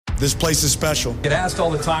This place is special. Get asked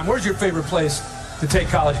all the time, where's your favorite place to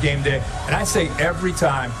take college game day? And I say every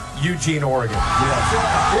time, Eugene, Oregon. Yes.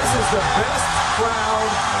 This is the best crowd.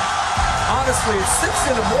 Honestly, it's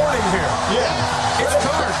 6 in the morning here. Yeah. It's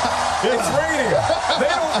dark. Yeah. It's raining.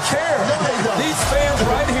 They don't care. No. These fans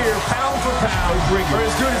right here, pound for pound, are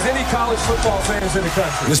as good as any college football fans in the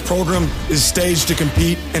country. This program is staged to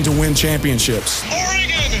compete and to win championships.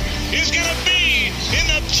 Oregon is going to be in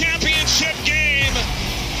the championship game.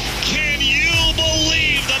 Can you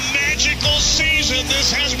believe the magical season this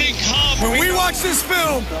has become? When we watch this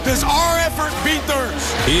film, does our effort beat theirs?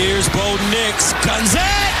 Here's Bo Nix. Guns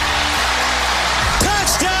it!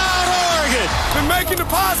 Touchdown, Oregon! Been making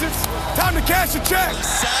deposits. Time to cash a check.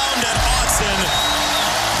 Sound at Austin,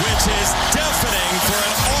 which is deafening for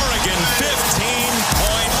an Oregon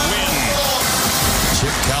 15-point win.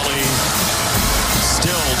 Chip Kelly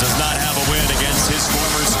still does not have a win against his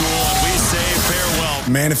former school, and we say farewell.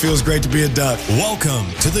 Man, it feels great to be a Duck. Welcome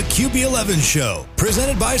to the QB11 Show,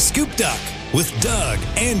 presented by Scoop Duck, with Doug,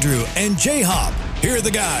 Andrew, and J-Hop. Here are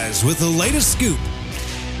the guys with the latest scoop.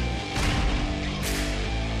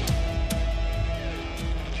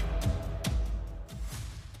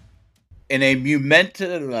 In a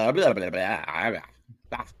momentous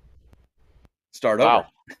start over.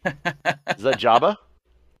 Is that Jabba?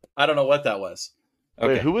 I don't know what that was.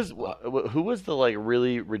 Okay. Wait, who was the like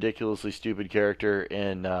really ridiculously stupid character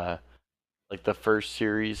in like the first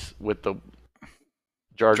series with the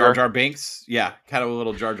Jar Jar Binks? Yeah, kind of a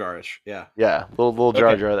little Jar Jar-ish. Yeah. Yeah, little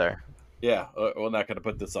Jar Jar there. Yeah, we're not going to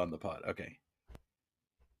put this on the pod. Okay.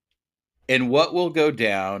 In what will go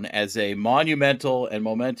down as a monumental and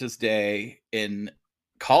momentous day in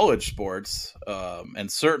college sports, and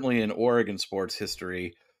certainly in Oregon sports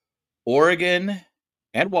history, Oregon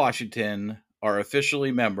and Washington are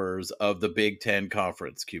officially members of the Big Ten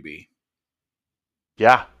Conference, QB.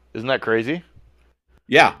 Yeah, isn't that crazy?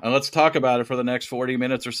 Yeah, and let's talk about it for the next 40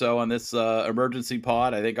 minutes or so on this emergency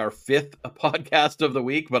pod. I think our 5th podcast of the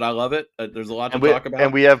week, but I love it. There's a lot to talk about.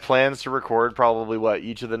 And we have plans to record probably,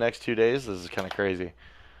 each of the next 2 days? This is kind of crazy.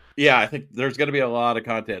 Yeah, I think there's going to be a lot of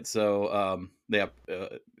content. So,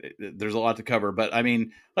 there's a lot to cover. But, I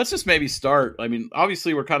mean, let's just maybe start. I mean,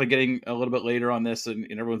 obviously, we're kind of getting a little bit later on this, and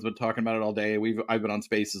everyone's been talking about it all day. I've been on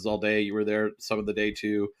Spaces all day. You were there some of the day,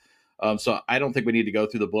 too. So I don't think we need to go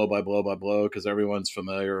through the blow by blow because everyone's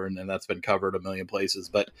familiar and that's been covered a million places.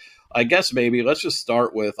 But I guess maybe let's just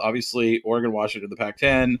start with, obviously, Oregon, Washington, the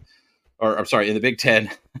Pac-10, in the Big Ten,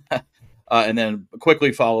 and then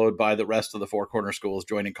quickly followed by the rest of the Four Corner schools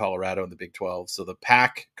joining Colorado in the Big 12. So the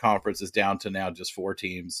Pac conference is down to now just 4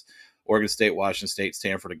 teams: Oregon State, Washington State,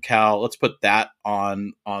 Stanford, and Cal. Let's put that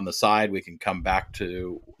on the side. We can come back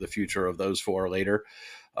to the future of those 4 later.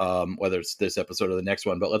 Whether it's this episode or the next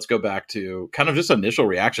one, but let's go back to kind of just initial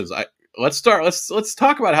reactions. Let's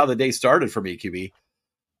talk about how the day started for me, QB.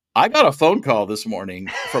 I got a phone call this morning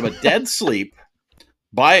from a dead sleep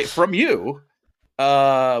from you,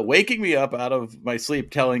 waking me up out of my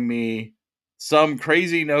sleep, telling me some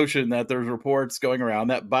crazy notion that there's reports going around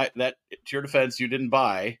that to your defense, you didn't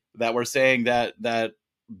buy, that were saying that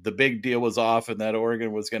the big deal was off and that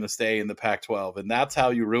Oregon was going to stay in the Pac-12. And that's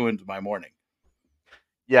how you ruined my morning.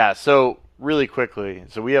 Yeah, so really quickly,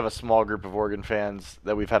 we have a small group of Oregon fans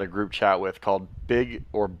that we've had a group chat with called Big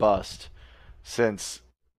or Bust since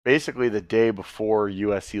basically the day before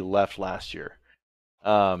USC left last year.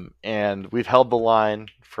 And we've held the line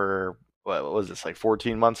for, what was this, like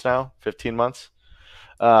 14 months now? 15 months?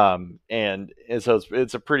 And so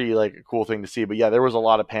it's a pretty like cool thing to see. But yeah, there was a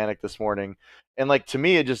lot of panic this morning. And like to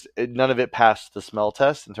me, none of it passed the smell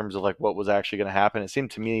test in terms of like what was actually going to happen. It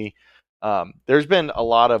seemed to me there's been a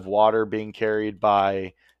lot of water being carried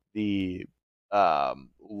by the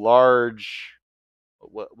large.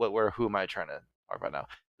 Who am I trying to talk about now?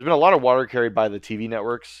 There's been a lot of water carried by the TV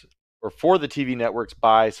networks, or for the TV networks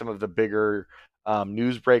by some of the bigger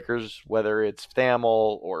newsbreakers, whether it's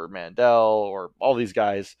Thamel or Mandel or all these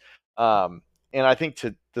guys. And I think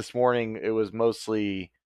this morning it was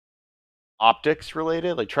mostly optics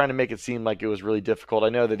related, like trying to make it seem like it was really difficult. I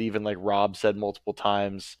know that even like Rob said multiple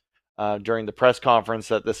times during the press conference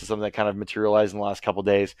that this is something that kind of materialized in the last couple of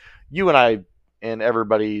days. You and I and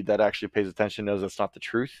everybody that actually pays attention knows that's not the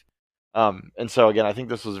truth. And so again, I think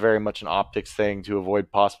this was very much an optics thing to avoid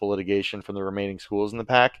possible litigation from the remaining schools in the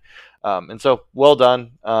Pac. And so well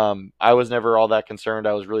done. I was never all that concerned.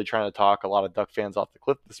 I was really trying to talk a lot of Duck fans off the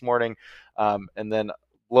cliff this morning. And then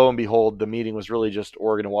lo and behold, the meeting was really just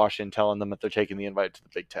Oregon and Washington telling them that they're taking the invite to the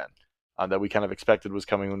Big Ten. That we kind of expected was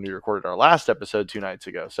coming when we recorded our last episode 2 nights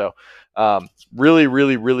ago. So really,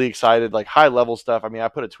 really, really excited, like high level stuff. I mean, I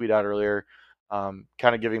put a tweet out earlier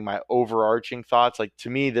kind of giving my overarching thoughts. Like, to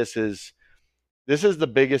me, this is the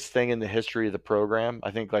biggest thing in the history of the program.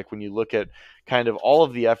 I think, like, when you look at kind of all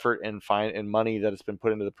of the effort and money that has been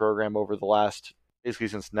put into the program over the last, basically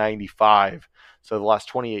since 95, so the last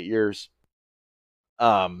 28 years,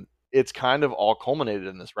 it's kind of all culminated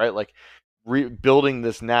in this, right? Like, building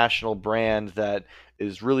this national brand that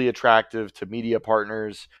is really attractive to media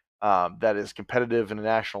partners, that is competitive in a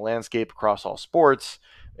national landscape across all sports,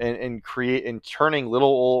 and turning little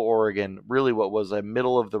old Oregon, really what was a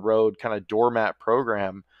middle of the road kind of doormat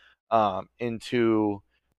program, into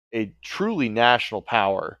a truly national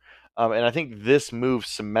power. And I think this move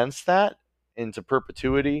cements that into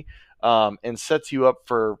perpetuity, and sets you up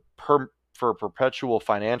for perpetual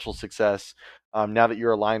financial success, now that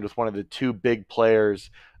you're aligned with one of the two big players,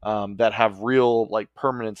 that have real, like,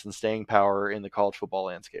 permanence and staying power in the college football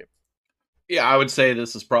landscape. Yeah, I would say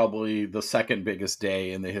this is probably the second biggest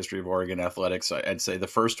day in the history of Oregon athletics. I'd say the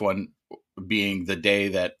first one being the day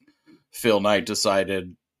that Phil Knight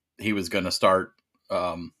decided he was going to start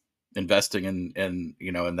investing in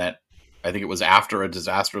that. I think it was after a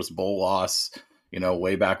disastrous bowl loss,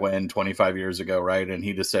 way back when, 25 years ago, right? And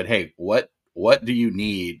he just said, "Hey, what do you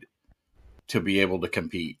need to be able to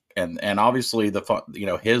compete?" And obviously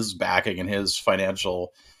his backing and his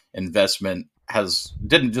financial investment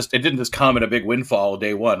didn't just come in a big windfall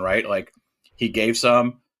day one, right? Like, he gave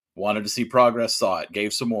some, wanted to see progress, saw it,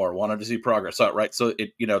 gave some more, wanted to see progress, saw it, right? So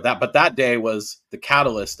but that day was the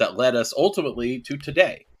catalyst that led us ultimately to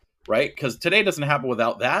today, right? Because today doesn't happen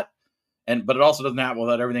without that, but it also doesn't happen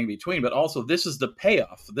without everything in between. But also, this is the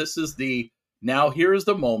payoff. This is now here is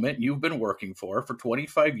the moment you've been working for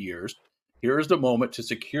 25 years. Here is the moment to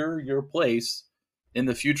secure your place in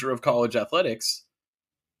the future of college athletics.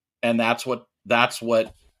 And that's what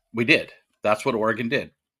we did. That's what Oregon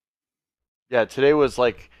did. Yeah, today was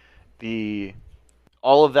like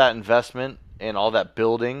all of that investment and all that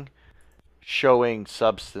building showing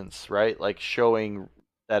substance, right? Like, showing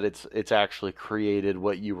that it's actually created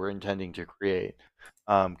what you were intending to create.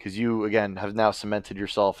 Because you, again, have now cemented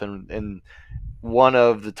yourself in one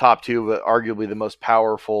of the top two, but arguably the most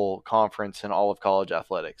powerful conference in all of college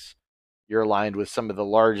athletics. You're aligned with some of the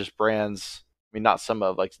largest brands. I mean, not some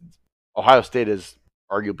of, like, Ohio State is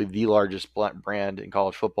arguably the largest brand in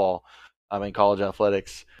college football, in college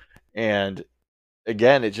athletics. And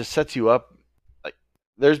again, it just sets you up. Like,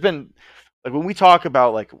 there's been, like, when we talk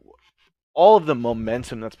about, like, all of the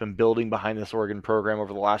momentum that's been building behind this Oregon program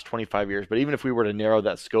over the last 25 years, but even if we were to narrow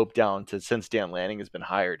that scope down to since Dan Lanning has been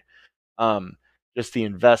hired, just the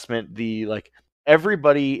investment,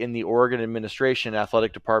 everybody in the Oregon administration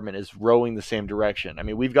athletic department is rowing the same direction. I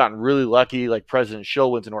mean, we've gotten really lucky. Like, President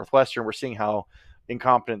Schill went to Northwestern. We're seeing how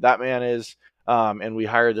incompetent that man is. And we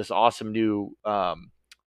hired this awesome new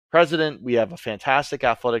president. We have a fantastic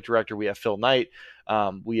athletic director. We have Phil Knight.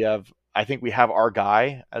 I think we have our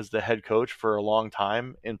guy as the head coach for a long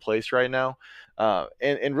time in place right now.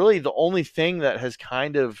 And really the only thing that has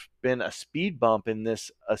kind of been a speed bump in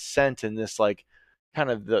this ascent, in this, like, kind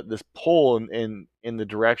of this pull in the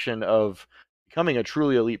direction of becoming a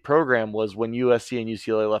truly elite program, was when USC and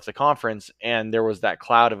UCLA left the conference, and there was that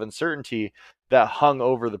cloud of uncertainty that hung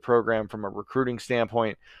over the program from a recruiting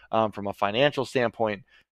standpoint, from a financial standpoint.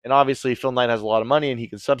 And obviously Phil Knight has a lot of money and he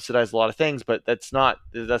can subsidize a lot of things, but that's not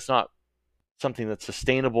something that's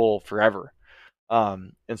sustainable forever.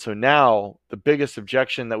 And so now the biggest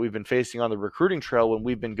objection that we've been facing on the recruiting trail, when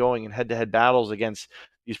we've been going in head-to-head battles against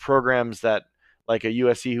these programs that, like a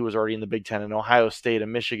USC who was already in the Big Ten, and Ohio State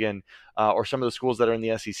and Michigan, or some of the schools that are in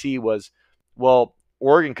the SEC, was, well,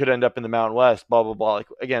 Oregon could end up in the Mountain West, blah, blah, blah. Like,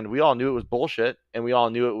 again, we all knew it was bullshit, and we all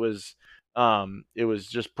knew it was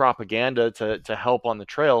just propaganda to help on the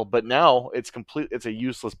trail. But now it's a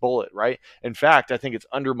useless bullet, right? In fact, I think it's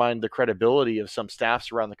undermined the credibility of some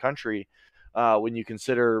staffs around the country, when you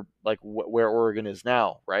consider, like, where Oregon is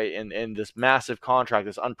now, right? And this massive contract,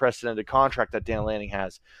 this unprecedented contract that Dan Lanning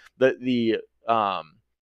has, the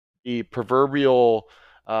proverbial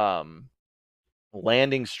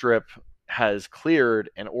landing strip has cleared,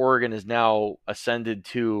 and Oregon is now ascended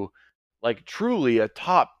to, like, truly a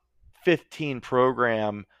top 15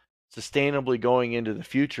 program sustainably going into the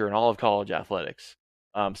future in all of college athletics,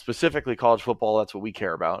 specifically college football. That's what we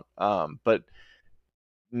care about. But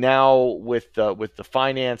now with the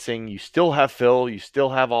financing, you still have Phil, you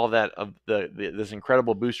still have all that of this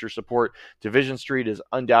incredible booster support. Division Street is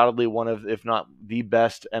undoubtedly one of, if not the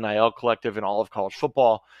best NIL collective in all of college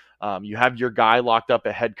football. You have your guy locked up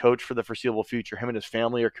a head coach for the foreseeable future. Him and his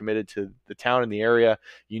family are committed to the town and the area.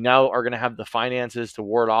 You now are going to have the finances to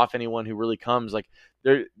ward off anyone who really comes. Like,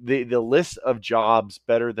 the list of jobs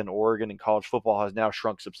better than Oregon in college football has now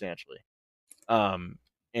shrunk substantially. And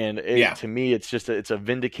to me, it's just it's a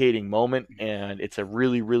vindicating moment, and it's a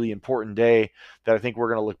really, really important day that I think we're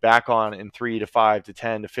going to look back on in 3 to 5 to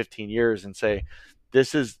 10 to 15 years and say,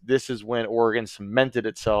 this is when Oregon cemented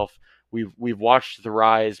itself. We've watched the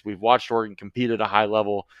rise. We've watched Oregon compete at a high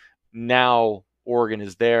level. Now Oregon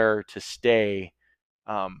is there to stay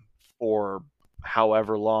for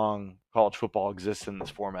however long college football exists in this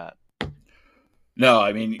format. No,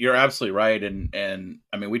 I mean, you're absolutely right. And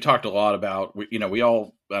I mean, we talked a lot about, we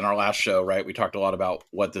all on our last show, right? We talked a lot about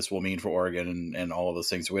what this will mean for Oregon and all of those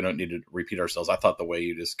things. So we don't need to repeat ourselves. I thought the way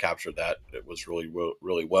you just captured that, it was really,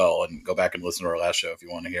 really well. And go back and listen to our last show if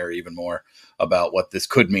you want to hear even more about what this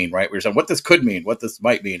could mean, right? We were saying what this could mean, what this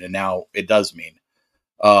might mean. And now it does mean.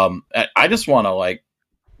 I just want to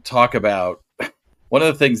talk about one of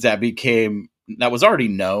the things that was already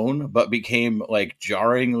known, but became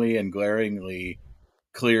jarringly and glaringly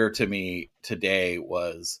clear to me today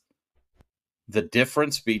was the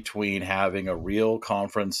difference between having a real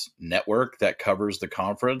conference network that covers the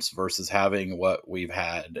conference versus having what we've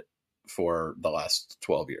had for the last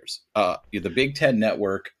 12 years. The Big Ten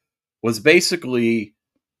network was basically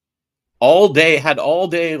all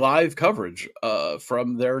day live coverage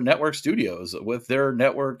from their network studios with their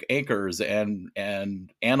network anchors and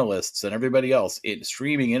analysts and everybody else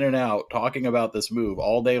streaming in and out, talking about this move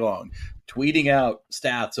all day long, tweeting out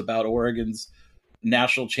stats about Oregon's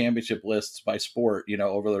national championship lists by sport,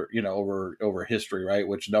 over history, right?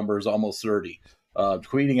 Which number is almost 30,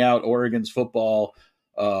 tweeting out Oregon's football,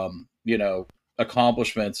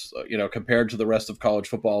 accomplishments, compared to the rest of college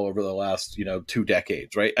football over the last, 2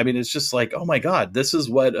 decades, right? I mean, it's just oh my God, this is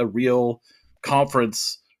what a real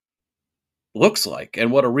conference looks like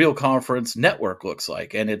and what a real conference network looks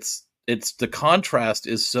like. And it's the contrast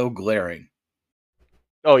is so glaring.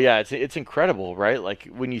 Oh yeah, it's incredible, right? Like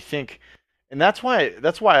when you think, and that's why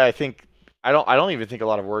I think I don't even think a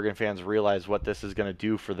lot of Oregon fans realize what this is going to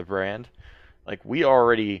do for the brand. Like we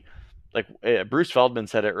already, Bruce Feldman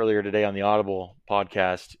said it earlier today on the Audible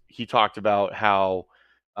podcast. He talked about how,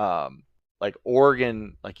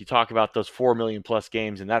 Oregon, you talk about those 4 million plus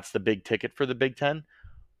games, and that's the big ticket for the Big Ten.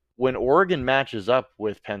 When Oregon matches up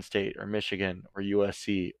with Penn State or Michigan or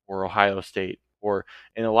USC or Ohio State or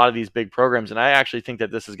in a lot of these big programs, and I actually think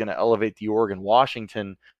that this is going to elevate the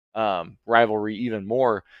Oregon-Washington rivalry even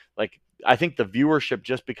more. I think the viewership,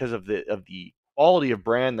 just because of the quality of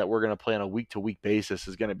brand that we're going to play on a week-to-week basis,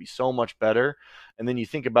 is going to be so much better. And then you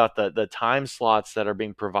think about the time slots that are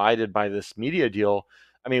being provided by this media deal.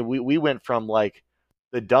 I mean, we went from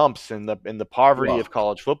the dumps and the poverty of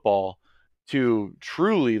college football to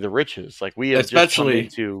truly the riches. We have just come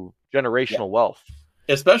into generational wealth.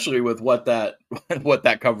 Especially with what that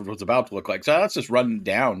coverage was about to look like. So let's just run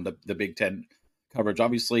down the Big Ten coverage.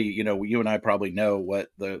 Obviously, you and I probably know what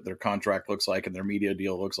their contract looks like and their media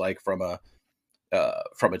deal looks like from a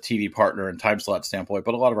TV partner and time slot standpoint,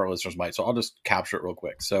 but a lot of our listeners might. So I'll just capture it real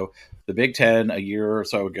quick. So the Big Ten a year or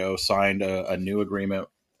so ago signed a new agreement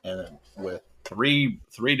with three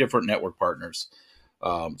different network partners.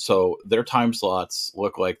 So their time slots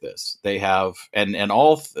look like this. They have,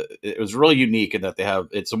 it was really unique in that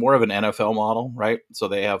it's more of an NFL model, right? So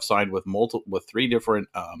they have signed with 3 different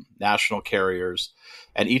national carriers,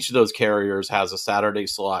 and each of those carriers has a Saturday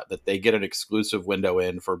slot that they get an exclusive window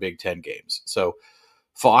in for Big Ten games. So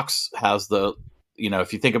Fox has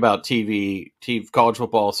if you think about TV college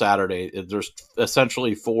football Saturday, there's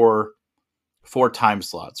essentially four time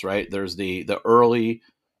slots, right? There's the early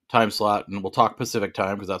time slot, and we'll talk Pacific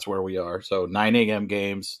time because that's where we are. So 9 a.m.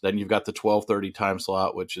 games. Then you've got the 12:30 time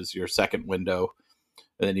slot, which is your second window.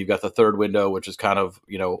 And then you've got the third window, which is kind of,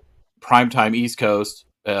 primetime East Coast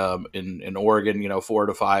in Oregon, 4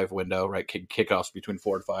 to 5 window, right? Kickoffs between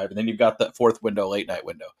 4 to 5. And then you've got that fourth window, late night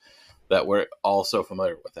window that we're also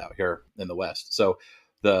familiar with out here in the West. So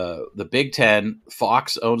the Big Ten,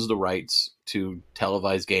 Fox owns the rights to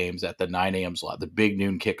televise games at the 9 a.m. slot, the big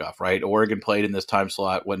noon kickoff, right? Oregon played in this time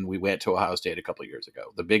slot when we went to Ohio State a couple of years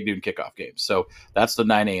ago, the big noon kickoff game. So that's the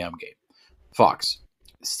 9 a.m. game. Fox.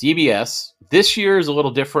 CBS, this year is a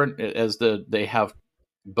little different as they have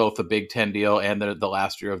both the Big Ten deal and the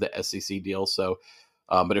last year of the SEC deal. So,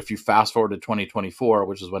 but if you fast forward to 2024,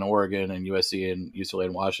 which is when Oregon and USC and UCLA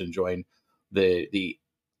and Washington join, the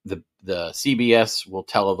CBS will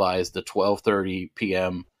televise the 12:30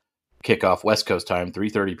 p.m. kickoff West Coast time,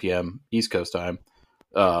 3:30 p.m. East Coast time,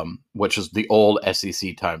 which is the old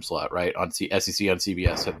SEC time slot, right? On SEC on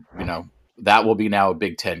CBS, and, that will be now a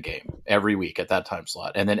Big Ten game every week at that time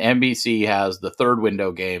slot. And then NBC has the third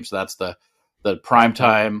window game, so that's the prime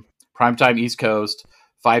time primetime East Coast,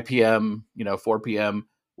 5 p.m., 4 p.m.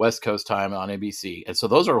 West Coast time on NBC. And so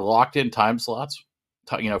those are locked in time slots,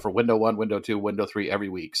 for window 1, window 2, window 3 every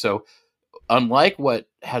week. So unlike what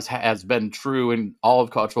has been true in all of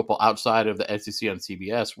college football outside of the SEC and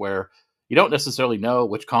CBS, where you don't necessarily know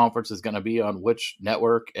which conference is going to be on which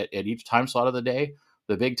network at each time slot of the day,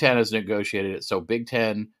 the Big Ten has negotiated it. So Big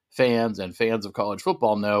Ten fans and fans of college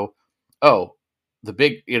football know, at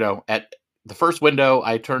the first window,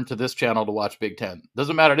 I turn to this channel to watch Big Ten.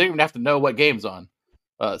 Doesn't matter. They don't even have to know what game's on.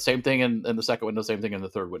 Same thing in the second window, same thing in the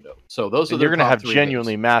third window. So those are you're going to have 3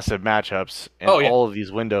 genuinely games. massive matchups in all of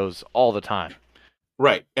these windows all the time.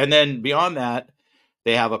 Right. And then beyond that,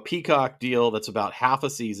 they have a Peacock deal that's about half a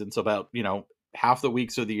season. So about, half the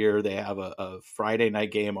weeks of the year, they have a Friday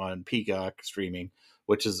night game on Peacock streaming,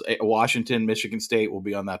 which is Washington, Michigan State will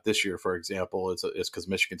be on that this year, for example. It's because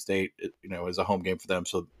Michigan State, is a home game for them.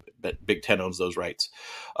 So Big Ten owns those rights.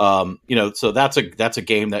 So that's a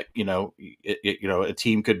game that, a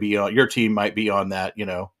team could be on, your team might be on that,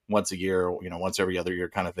 once a year, or, once every other year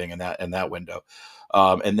kind of thing in that window.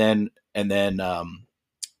 And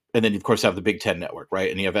then of course have the Big Ten network,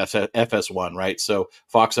 right? And you have FS1, right? So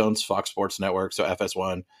Fox owns Fox Sports Network. So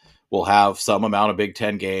FS1 will have some amount of Big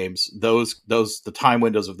Ten games. The time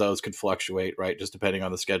windows of those could fluctuate, right? Just depending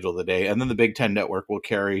on the schedule of the day. And then the Big Ten network will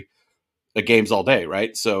carry the games all day,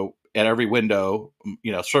 right? So at every window,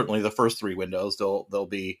 certainly the first 3 windows, there'll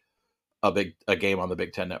be a game on the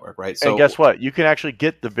Big Ten network, right? So and guess what? You can actually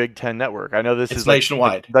get the Big Ten network. I know this is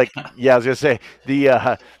nationwide. I was gonna say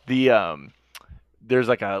there's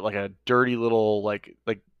like a dirty little like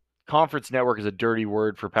conference network is a dirty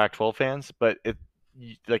word for Pac-12 fans, but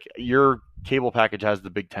your cable package has the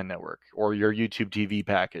Big Ten network, or your YouTube TV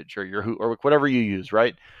package, or or whatever you use,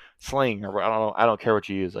 right? Sling, or I don't care what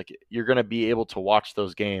you use. Like, you're going to be able to watch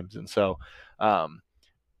those games, and so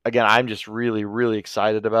again, I'm just really, really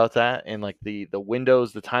excited about that, and like the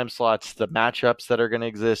windows, the time slots, the matchups that are going to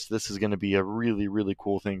exist. This is going to be a really, really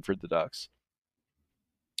cool thing for the Ducks.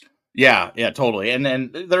 Yeah, totally. And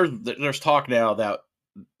then there's talk now that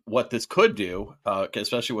what this could do,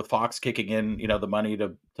 especially with Fox kicking in, the money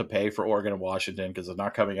to pay for Oregon and Washington, because they're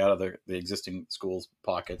not coming out of the existing schools'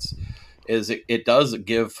 pockets, is it does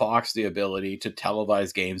give Fox the ability to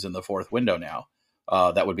televise games in the fourth window now.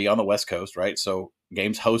 That would be on the West Coast, right? So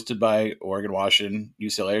games hosted by Oregon, Washington,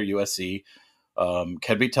 UCLA, or USC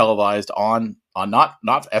can be televised on not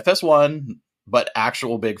FS1, but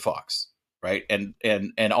actual Big Fox, right?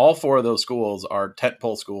 And all 4 of those schools are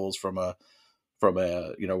tentpole schools from a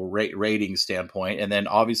rating standpoint. And then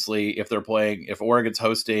obviously if Oregon's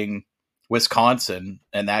hosting Wisconsin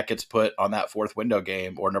and that gets put on that fourth window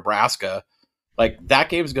game, or Nebraska, like that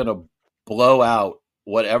game's going to blow out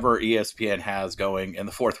whatever ESPN has going in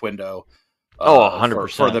the fourth window.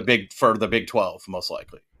 100% for the Big 12, most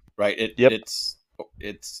likely. Right. It's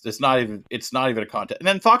not even a contest. And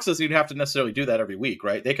then Fox doesn't even have to necessarily do that every week,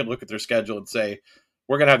 right? They can look at their schedule and say,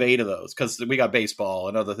 we're going to have 8 of those because we got baseball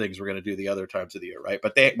and other things we're going to do the other times of the year, right?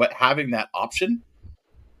 But having that option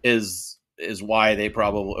is why they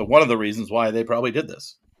probably, one of the reasons why they probably did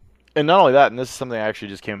this. And not only that, and this is something I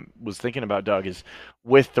actually was thinking about, Doug, is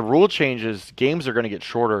with the rule changes, games are going to get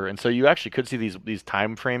shorter, and so you actually could see these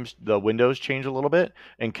time frames, the windows change a little bit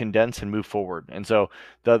and condense and move forward. And so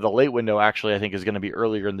the late window actually, I think, is going to be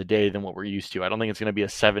earlier in the day than what we're used to. I don't think it's going to be a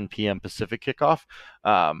 7 p.m. Pacific kickoff.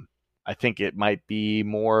 I think it might be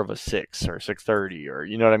more of a 6 or 6:30, or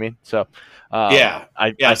you know what I mean. So I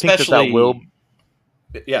think that will.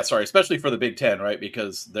 Yeah, sorry, especially for the Big Ten, right?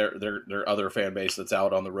 Because their other fan base that's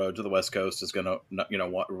out on the road to the West Coast is going to,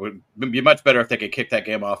 would be much better if they could kick that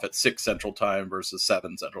game off at 6 Central Time versus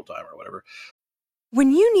 7 Central Time or whatever.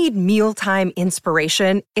 When you need mealtime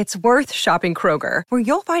inspiration, it's worth shopping Kroger, where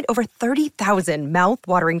you'll find over 30,000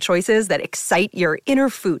 mouth-watering choices that excite your inner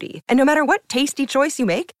foodie. And no matter what tasty choice you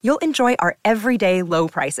make, you'll enjoy our everyday low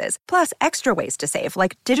prices, plus extra ways to save,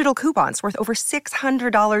 like digital coupons worth over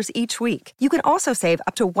 $600 each week. You can also save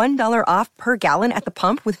up to $1 off per gallon at the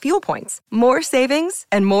pump with fuel points. More savings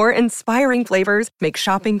and more inspiring flavors make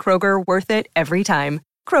shopping Kroger worth it every time.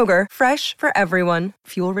 Kroger, fresh for everyone.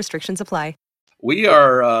 Fuel restrictions apply. We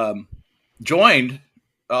are joined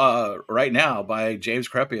right now by James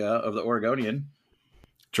Crepea of the Oregonian.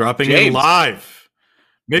 Dropping in live.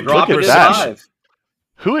 Live.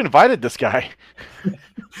 Who invited this guy?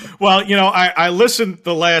 Well, I listened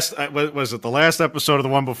the last episode of the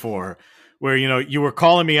one before where, you were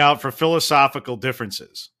calling me out for philosophical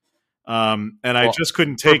differences. And I just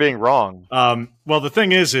couldn't take being wrong. Well, the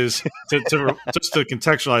thing is to just to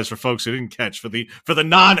contextualize for folks who didn't catch, for the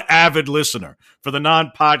non-avid listener, for the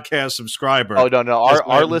non-podcast subscriber. Oh no,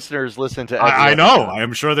 our listeners listen to. I know. I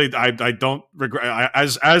am sure they. I don't regret.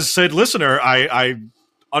 As said listener, I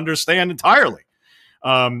understand entirely.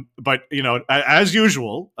 But as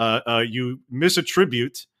usual, you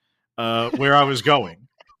misattribute where I was going.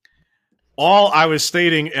 All I was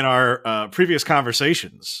stating in our previous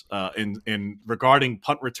conversations in regarding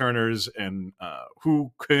punt returners and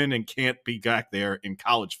who can and can't be back there in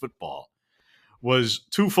college football was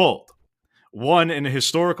twofold. One, in a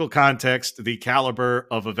historical context, the caliber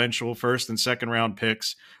of eventual first and second round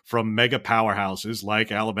picks from mega powerhouses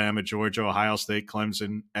like Alabama, Georgia, Ohio State,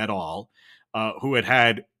 Clemson, et al., who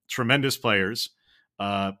had tremendous players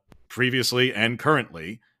previously and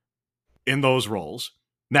currently in those roles.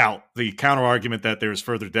 Now, the counter argument that there's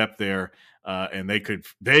further depth there, and they could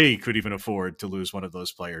even afford to lose one of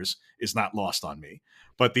those players is not lost on me.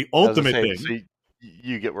 But the ultimate thing, so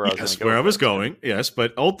you get where I was going. Yes,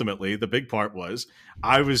 but ultimately the big part was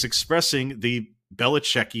I was expressing the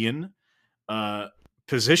Belichickian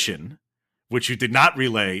position, which you did not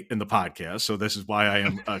relay in the podcast. So this is why I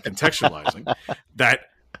am contextualizing that.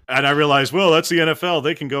 And I realized, well, that's the NFL.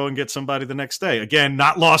 They can go and get somebody the next day. Again,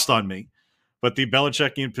 not lost on me. But the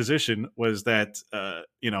Belichickian position was that,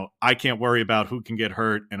 I can't worry about who can get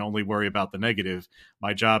hurt and only worry about the negative.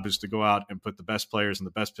 My job is to go out and put the best players in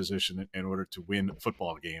the best position in order to win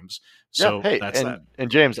football games. So that's that.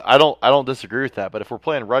 And James, I don't disagree with that. But if we're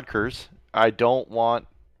playing Rutgers, I don't want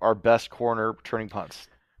our best corner returning punts.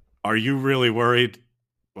 Are you really worried?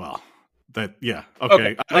 Well, yeah.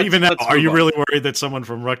 Okay. Even now, are you really worried that someone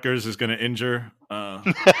from Rutgers is going to injure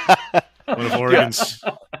one of Oregon's?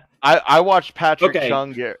 I watched Patrick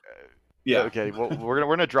Chung. Yeah. Okay. Well, we're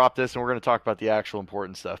gonna drop this and we're gonna talk about the actual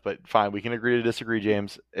important stuff. But fine, we can agree to disagree,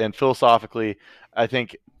 James. And philosophically, I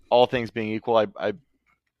think all things being equal, I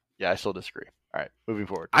still disagree. All right, moving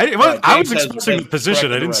forward. I was expressing the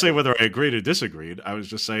position. I didn't say whether I agreed or disagreed. I was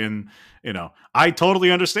just saying, I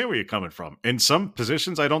totally understand where you're coming from. In some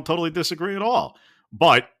positions, I don't totally disagree at all.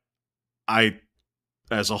 But I,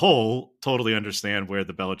 as a whole, totally understand where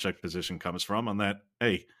the Belichick position comes from on that.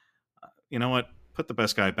 Hey, you know what? Put the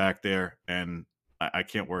best guy back there, and I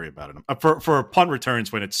can't worry about it. For punt returns,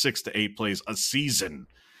 when it's 6 to 8 plays a season,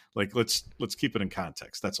 like let's keep it in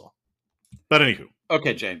context. That's all. But anywho,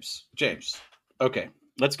 okay, James. Okay,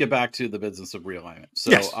 let's get back to the business of realignment. So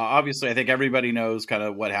yes. Obviously, I think everybody knows kind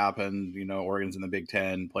of what happened. Oregon's in the Big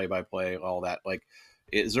Ten, play by play, all that. Like,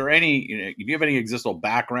 is there any? Do you have any existing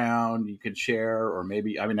background you could share, or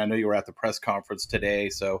maybe? I know you were at the press conference today,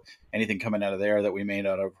 so anything coming out of there that we may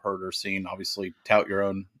not have heard or seen? Obviously, tout your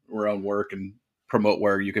own work and promote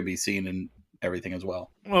where you could be seen and everything as well.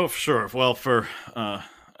 Well, sure. Well, for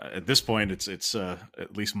at this point, it's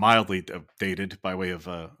at least mildly dated by way of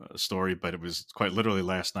a story, but it was quite literally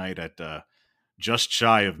last night at just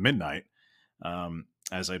shy of midnight.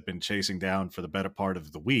 As I've been chasing down for the better part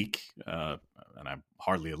of the week, and I'm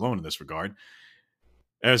hardly alone in this regard,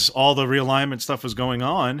 as all the realignment stuff was going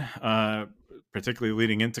on, particularly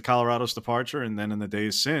leading into Colorado's departure, and then in the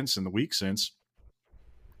days since, in the week since,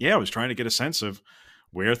 I was trying to get a sense of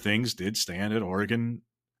where things did stand at Oregon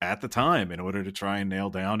at the time in order to try and nail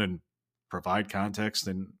down and provide context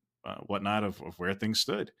and whatnot of where things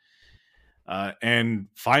stood. And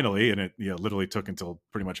finally, and it literally took until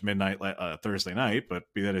pretty much midnight Thursday night, but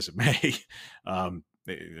be that as it may,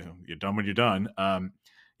 you're done when you're done.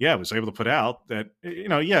 I was able to put out that,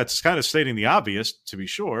 it's kind of stating the obvious, to be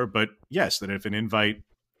sure, but yes, that if an invite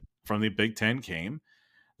from the Big Ten came,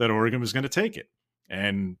 that Oregon was going to take it.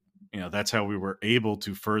 And, that's how we were able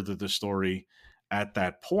to further the story at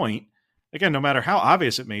that point. Again, no matter how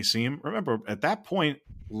obvious it may seem, remember at that point,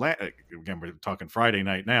 again, we're talking Friday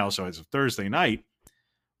night now, so as of Thursday night,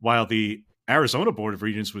 while the Arizona Board of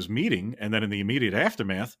Regents was meeting, and then in the immediate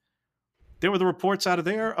aftermath, there were the reports out of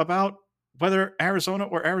there about whether Arizona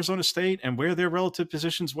or Arizona State and where their relative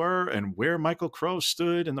positions were and where Michael Crow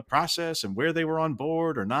stood in the process and where they were on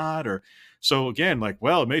board or not. Or so again,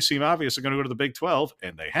 it may seem obvious they're going to go to the Big 12,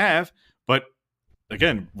 and they have, but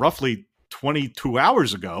again, roughly 22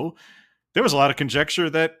 hours ago, there was a lot of conjecture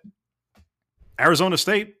that Arizona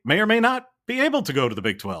State may or may not be able to go to the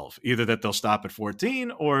Big 12, either that they'll stop at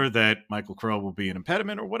 14 or that Michael Crow will be an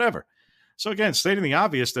impediment or whatever. So again, stating the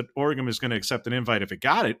obvious that Oregon is going to accept an invite if it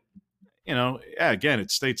got it, again, it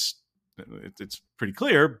states it's pretty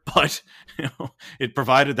clear, but it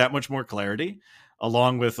provided that much more clarity,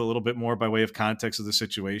 along with a little bit more by way of context of the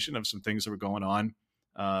situation of some things that were going on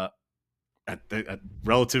at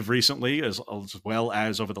relative recently, as well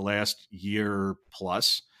as over the last year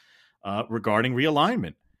plus, regarding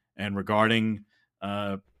realignment and regarding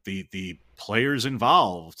the players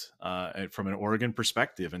involved from an Oregon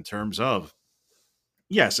perspective in terms of,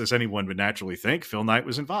 yes, as anyone would naturally think, Phil Knight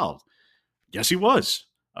was involved. Yes, he was,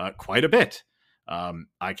 quite a bit.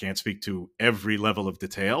 I can't speak to every level of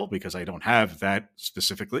detail because I don't have that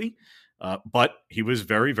specifically, but he was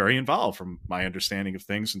very, very involved from my understanding of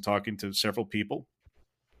things and talking to several people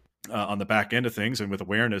on the back end of things and with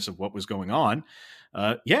awareness of what was going on.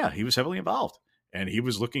 Yeah, he was heavily involved, and he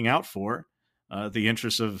was looking out for the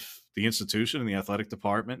interests of the institution and the athletic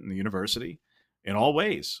department and the university in all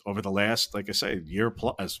ways over the last, like I say, year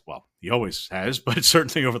plus. Well, he always has, but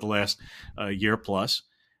certainly over the last year plus,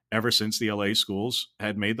 ever since the LA schools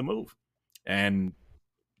had made the move. And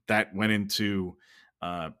that went into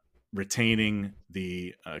retaining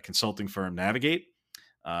the consulting firm Navigate,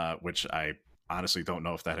 which I honestly don't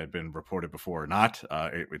know if that had been reported before or not.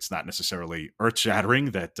 It's not necessarily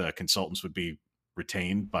earth-shattering that consultants would be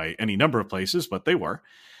retained by any number of places, but they were.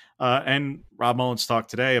 And Rob Mullins talked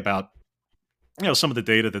today about some of the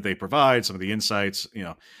data that they provide, some of the insights,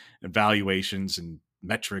 evaluations and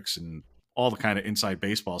metrics and all the kind of inside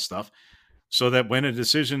baseball stuff, so that when it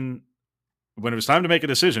was time to make a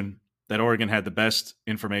decision, that Oregon had the best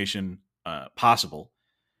information possible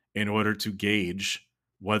in order to gauge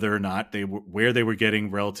whether or not where they were getting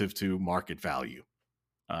relative to market value,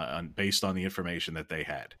 based on the information that they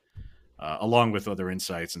had, along with other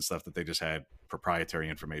insights and stuff that they just had, proprietary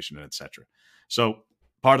information, and etc. So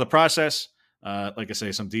part of the process, like I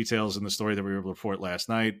say, some details in the story that we were able to report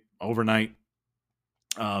overnight.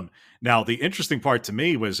 Now, the interesting part to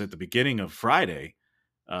me was at the beginning of Friday,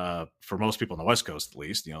 for most people on the West Coast, at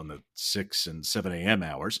least, in the 6 and 7 a.m.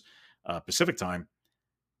 hours, Pacific time.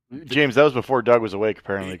 James, that was before Doug was awake,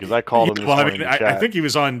 apparently, because I called him this morning. I think he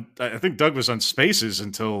was on. I think Doug was on Spaces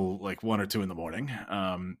until like 1 or 2 in the morning.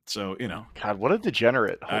 So God, what a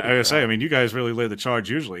degenerate! I gotta say, you guys really lay the charge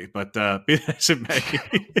usually, but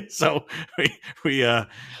so we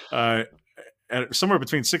at somewhere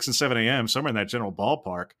between 6 and 7 a.m., somewhere in that general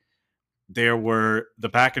ballpark, there were the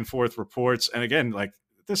back and forth reports, and again, like,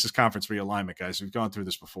 this is conference realignment, guys. We've gone through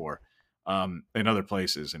this before, in other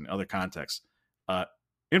places, in other contexts.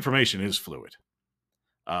 Information is fluid.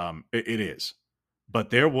 It is.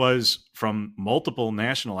 But there was, from multiple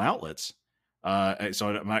national outlets,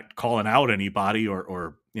 so I'm not calling out anybody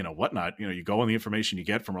or whatnot. You go on the information you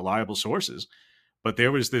get from reliable sources. But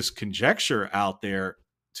there was this conjecture out there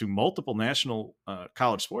to multiple national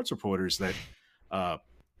college sports reporters that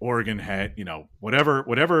Oregon had,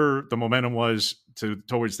 whatever the momentum was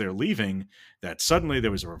towards their leaving, that suddenly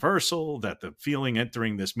there was a reversal, that the feeling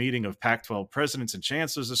entering this meeting of Pac-12 presidents and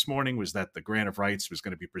chancellors this morning was that the grant of rights was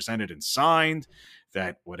going to be presented and signed,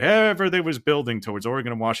 that whatever they was building towards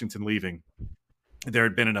Oregon and Washington leaving, there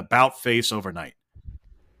had been an about face overnight.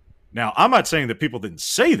 Now, I'm not saying that people didn't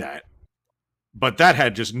say that, but that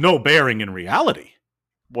had just no bearing in reality.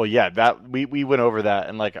 Well, yeah, that we went over that,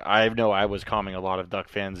 and like I know I was calming a lot of Duck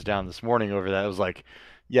fans down this morning over that. It was like,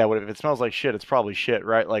 yeah, what if it smells like shit? It's probably shit,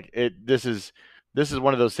 right? Like this is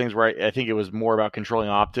one of those things where I think it was more about controlling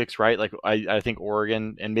optics, right? Like I think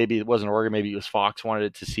Oregon, and maybe it wasn't Oregon, maybe it was Fox, wanted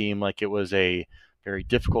it to seem like it was a very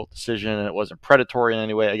difficult decision and it wasn't predatory in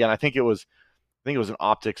any way. Again, I think it was an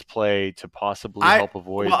optics play to possibly help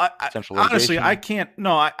avoid centralization. Honestly,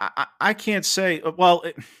 I can't say. Well.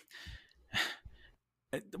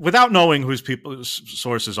 Without knowing whose people's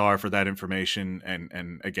sources are for that information,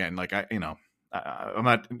 and again, like I'm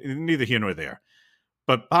not neither here nor there,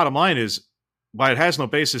 but bottom line is, why it has no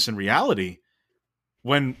basis in reality.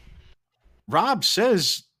 When Rob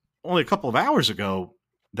says only a couple of hours ago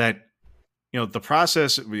that the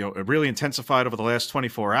process it really intensified over the last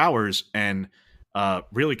 24 hours and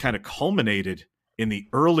really kind of culminated in the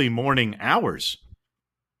early morning hours,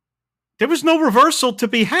 there was no reversal to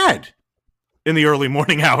be had. In the early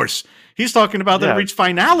morning hours, he's talking about that reached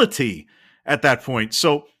finality at that point.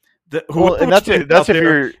 So, that's if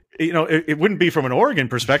you're, it wouldn't be from an Oregon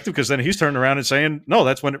perspective, because then he's turning around and saying, "No,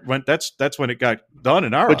 that's when it went. That's when it got done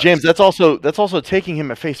in our." But James, that's also taking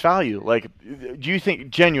him at face value. Like, do you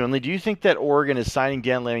think that Oregon is signing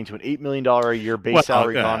Dan Lanning to an $8 million a year base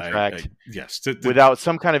salary contract? Yes, without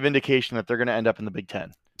some kind of indication that they're going to end up in the Big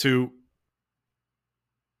Ten. To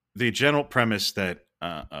the general premise that.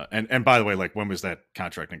 And by the way, like, when was that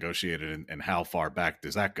contract negotiated, and how far back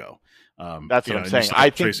does that go? That's what I'm saying. I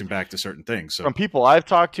think tracing back to certain things. So. From people I've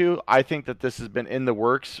talked to, I think that this has been in the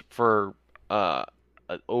works for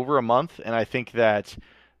over a month, and I think that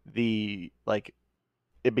it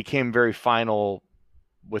became very final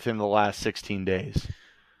within the last 16 days.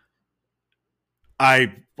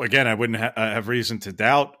 I wouldn't have reason to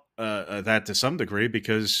doubt that to some degree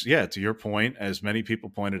because, to your point, as many people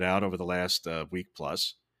pointed out over the last week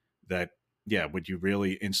plus, that, would you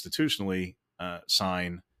really institutionally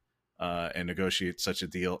sign and negotiate such a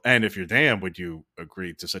deal? And if you're damn, would you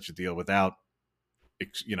agree to such a deal without,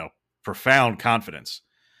 profound confidence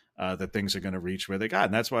that things are going to reach where they got?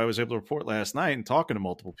 And that's why I was able to report last night and talking to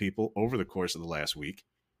multiple people over the course of the last week,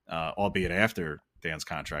 albeit after Dan's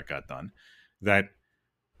contract got done, that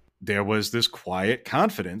there was this quiet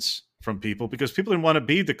confidence from people because people didn't want to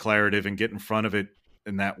be declarative and get in front of it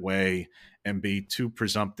in that way and be too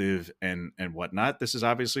presumptive and whatnot. This is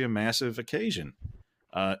obviously a massive occasion.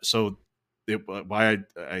 Why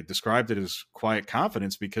I described it as quiet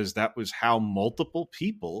confidence, because that was how multiple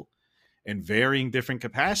people in varying different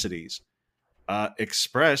capacities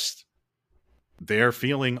expressed their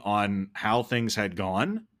feeling on how things had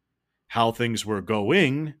gone, how things were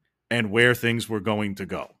going, and where things were going to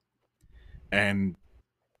go. And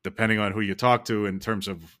depending on who you talk to in terms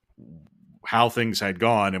of how things had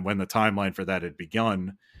gone and when the timeline for that had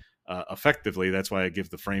begun, effectively, that's why I give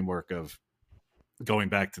the framework of going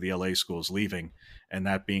back to the LA schools leaving and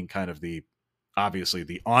that being kind of obviously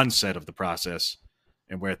the onset of the process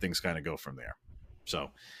and where things kind of go from there.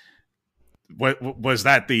 So what was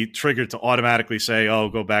that the trigger to automatically say, oh,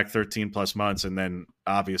 go back 13 plus months? And then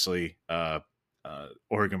obviously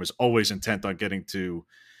Oregon was always intent on getting to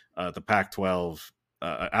the Pac-12,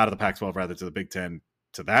 out of the Pac-12 rather, to the Big Ten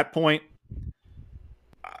to that point.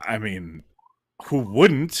 I mean, who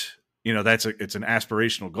wouldn't? It's an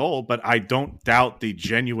aspirational goal, but I don't doubt the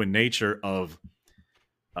genuine nature of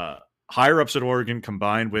higher ups at Oregon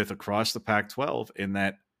combined with across the Pac-12, in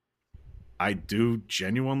that I do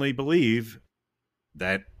genuinely believe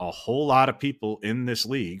that a whole lot of people in this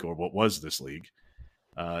league, or what was this league,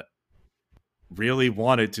 really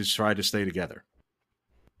wanted to try to stay together.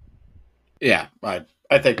 Yeah, I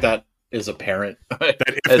think that is apparent. That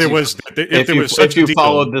if you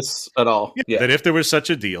followed this at all, that if there was such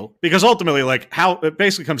a deal, because ultimately, how it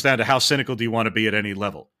basically comes down to how cynical do you want to be at any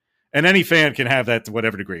level, and any fan can have that to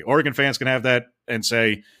whatever degree. Oregon fans can have that and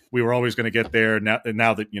say we were always going to get there. Now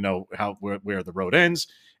that you know where the road ends,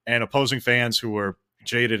 and opposing fans who were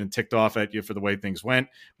jaded and ticked off at you for the way things went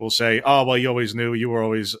will say, oh, well, you always knew, you were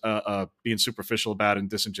always being superficial about it and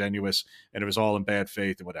disingenuous, and it was all in bad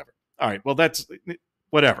faith and whatever. All right, well, that's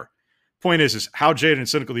whatever. Point is how jaded and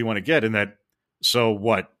cynical do you want to get in that? So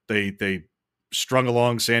what? They strung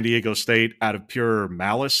along San Diego State out of pure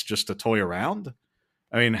malice just to toy around?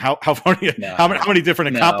 I mean, how many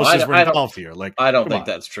different accomplices were involved here? I don't think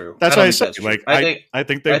that's true. That's why I said, I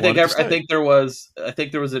think there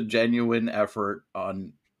was a genuine effort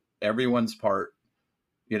on everyone's part,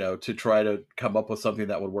 to try to come up with something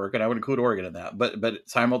that would work, and I would include Oregon in that. But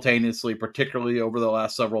simultaneously, particularly over the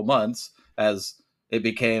last several months, as it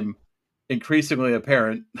became increasingly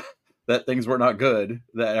apparent that things were not good,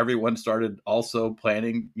 that everyone started also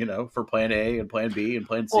planning, for Plan A and Plan B and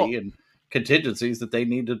Plan C and contingencies that they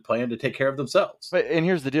need to plan to take care of themselves. And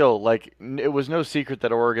here's the deal: it was no secret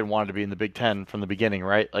that Oregon wanted to be in the Big Ten from the beginning,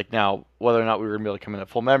 right? Now, whether or not we were going to be able to come in at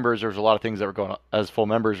full members, there's a lot of things that were going on as full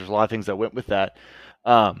members. There's a lot of things that went with that.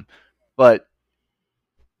 But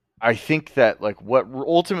I think that what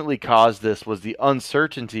ultimately caused this was the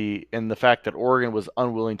uncertainty in the fact that Oregon was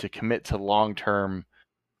unwilling to commit to long-term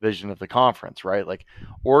vision of the conference, right?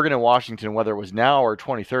 Oregon and Washington, whether it was now or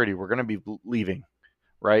 2030, we're going to be leaving,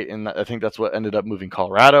 right? And I think that's what ended up moving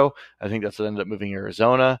Colorado. I think that's what ended up moving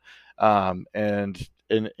Arizona. And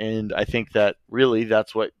I think that really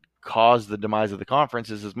that's what caused the demise of the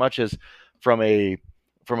conference, is as much as from a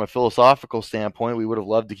philosophical standpoint, we would have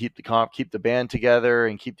loved to keep the band together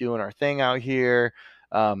and keep doing our thing out here.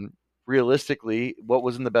 Realistically, what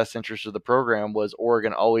was in the best interest of the program was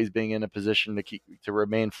Oregon always being in a position to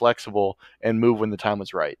remain flexible and move when the time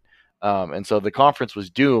was right. And so the conference was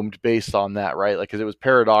doomed based on that, right? Because it was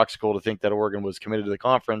paradoxical to think that Oregon was committed to the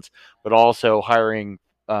conference, but also hiring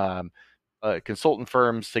consultant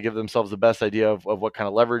firms to give themselves the best idea of what kind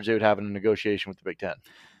of leverage they would have in a negotiation with the Big Ten.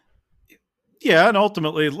 Yeah, and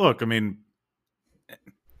ultimately, look, I mean,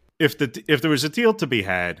 if there was a deal to be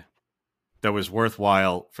had that was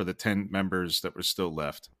worthwhile for the 10 members that were still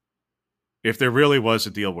left, if there really was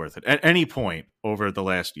a deal worth it at any point over the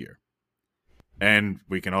last year, and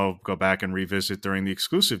we can all go back and revisit during the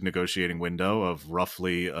exclusive negotiating window of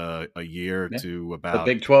roughly a year to about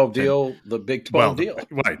the Big 12 deal,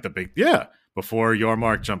 before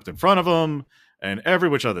Yormark jumped in front of them and every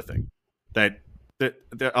which other thing, that there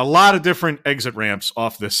are a lot of different exit ramps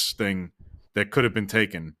off this thing that could have been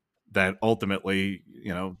taken that ultimately,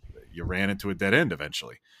 you ran into a dead end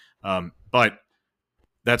eventually. But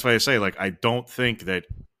that's why I say, like, I don't think that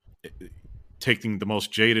taking the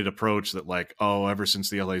most jaded approach that, like, ever since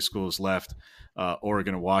the LA schools left,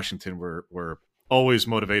 Oregon and Washington were always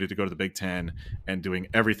motivated to go to the Big Ten and doing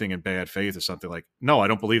everything in bad faith or something. Like, no, I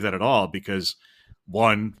don't believe that at all, because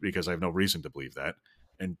one, because I have no reason to believe that,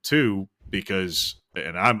 and two, because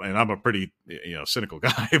I'm a pretty cynical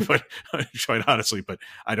guy, but quite honestly, but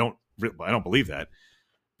I don't believe that,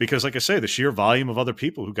 because, like I say, the sheer volume of other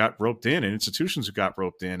people who got roped in and institutions who got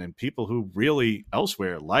roped in and people who really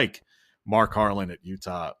elsewhere, like Mark Harlan at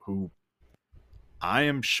Utah, who I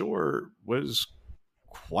am sure was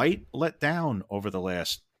quite let down over the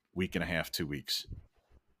last week and a half, 2 weeks,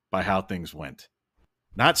 by how things went.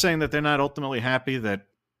 Not saying that they're not ultimately happy that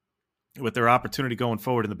with their opportunity going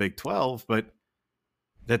forward in the Big 12, but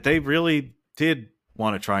that they really did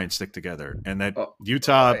want to try and stick together, and that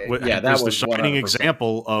Utah was the shining 100%.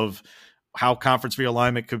 Example of how conference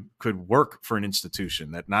realignment could work for an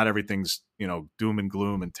institution, that not everything's doom and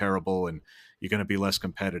gloom and terrible and you're going to be less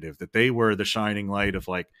competitive, that they were the shining light of,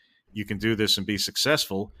 like, you can do this and be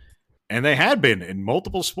successful. And they had been in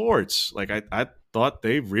multiple sports. Like, I thought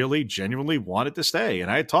they really genuinely wanted to stay. And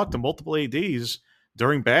I had talked to multiple ADs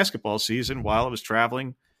during basketball season while I was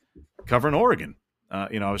traveling, covering Oregon.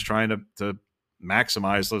 I was trying to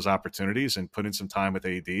maximize those opportunities and put in some time with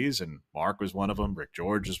ADs. And Mark was one of them. Rick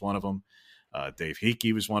George is one of them. Dave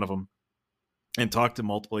Hickey was one of them. And talked to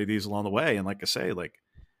multiple ADs along the way. And like I say, like,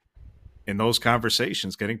 in those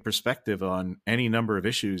conversations, getting perspective on any number of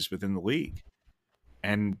issues within the league.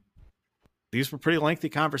 And these were pretty lengthy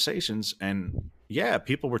conversations. And yeah,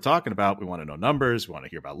 people were talking about, we want to know numbers. We want to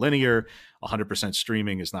hear about linear. 100%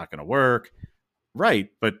 streaming is not going to work. Right.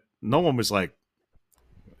 But no one was like,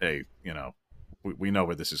 hey, we know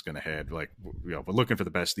where this is going to head. Like, we're looking for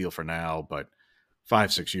the best deal for now, but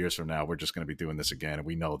 5-6 years from now, we're just going to be doing this again. And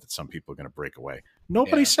we know that some people are going to break away.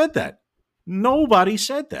 Nobody said that. Nobody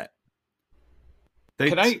said that.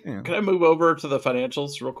 Can I move over to the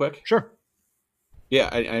financials real quick? Sure. Yeah,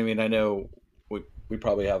 I mean, I know we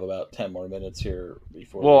probably have about 10 more minutes here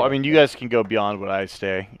before. Well, I mean, you guys can go beyond what I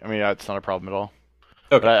say. I mean, that's not a problem at all.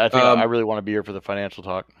 Okay. But I think I really want to be here for the financial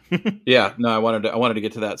talk. Yeah, no, I wanted to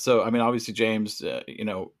get to that. So, I mean, obviously, James,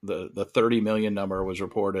 the 30 million number was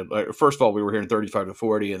reported. First of all, we were hearing 35 to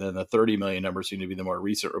 40, and then the 30 million number seemed to be the more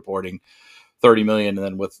recent reporting. 30 million, and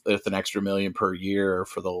then with an extra million per year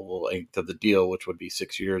for the length of the deal, which would be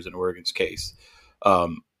 6 years in Oregon's case.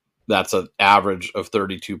 That's an average of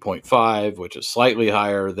 32.5, which is slightly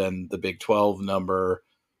higher than the Big 12 number.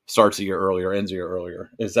 Starts a year earlier, ends a year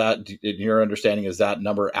earlier. Is that, in your understanding, is that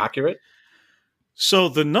number accurate? So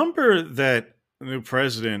the number that the new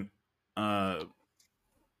president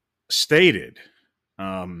stated,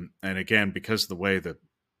 and again, because of the way the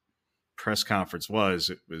press conference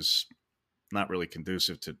was, it was not really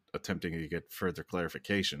conducive to attempting to get further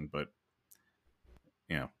clarification, but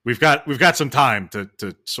we've got some time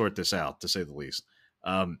to sort this out, to say the least.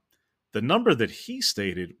 The number that he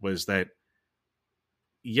stated was that,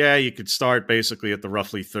 you could start basically at the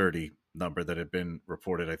roughly 30 number that had been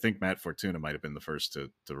reported. I think Matt Fortuna might have been the first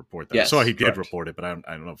to report that. Yes, so he did correct. report it, but I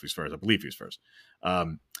don't know if he's first. I believe he's first.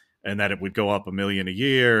 And that it would go up $1 million a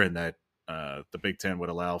year, and that the Big Ten would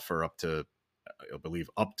allow for up to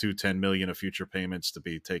 10 million of future payments to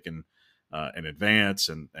be taken in advance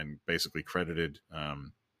and basically credited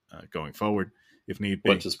going forward if need be.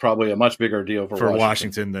 Which is probably a much bigger deal for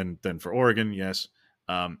Washington than for Oregon, yes.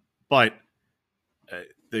 But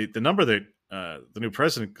the number that the new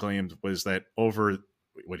president claimed was that over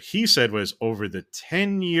what he said was over the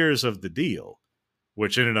 10 years of the deal,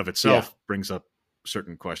 which in and of itself brings up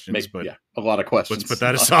certain questions. But a lot of questions. Let's put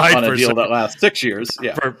that aside on for a deal that lasts 6 years.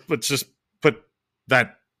 Yeah. Let's just put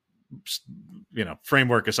that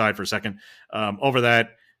framework aside for a second. Over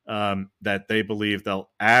that, that they believe they'll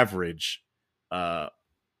average either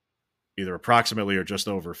approximately or just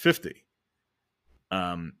over 50.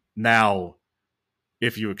 Now,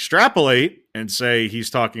 if you extrapolate and say he's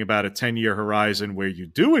talking about a 10-year horizon where you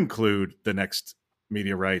do include the next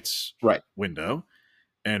media rights window,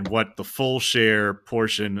 and what the full share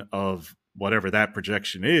portion of whatever that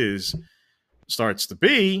projection is starts to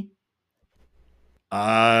be,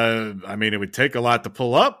 I mean, it would take a lot to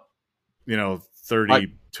pull up,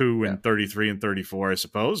 32 and 33 and 34, I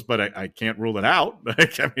suppose, but I can't rule it out.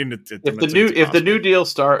 I mean, if the new deal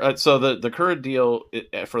so the current deal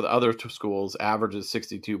for the other two schools averages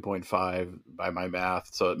 62.5 by my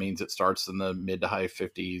math. So it means it starts in the mid to high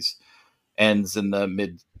 50s, ends in the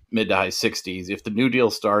mid to high 60s. If the new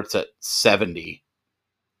deal starts at 70,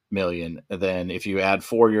 million. And then if you add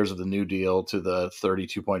 4 years of the new deal to the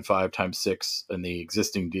 32.5 times 6 in the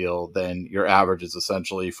existing deal, then your average is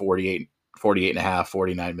essentially 48 and a half,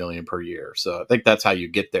 49 million per year. So I think that's how you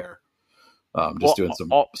get there. Doing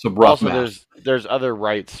some rough math. There's other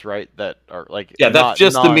rights, right, that are like, that's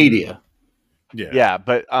just the media. Yeah,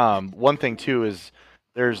 but one thing too is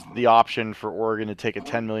there's the option for Oregon to take a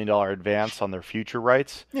 $10 million advance on their future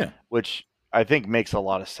rights. Yeah, which I think makes a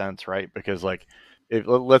lot of sense, right? Because like, if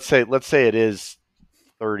let's say it is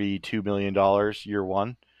 $32 million year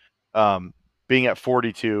one, being at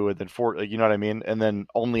 42 and then you know what I mean, and then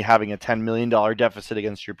only having a $10 million deficit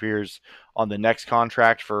against your peers on the next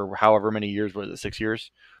contract for however many years, was it 6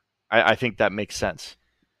 years? I think that makes sense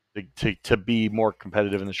to be more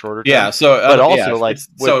competitive in the shorter term. Yeah. So, but also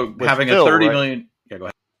with having Phil, a 30 right? million. Yeah, go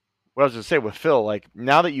ahead. What I was going to say with Phil, like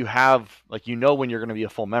now that you have, like, you know, when you're going to be a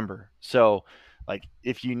full member. So like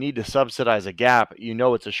if you need to subsidize a gap, you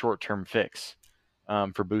know, it's a short-term fix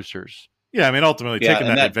for boosters. Yeah, I mean, ultimately taking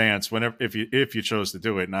that advance whenever if you chose to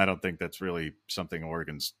do it, and I don't think that's really something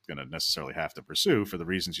Oregon's going to necessarily have to pursue for the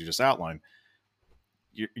reasons you just outlined.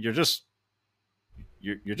 You're just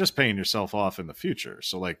paying yourself off in the future.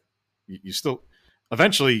 So like you still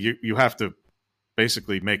eventually you have to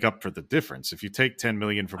basically make up for the difference. If you take 10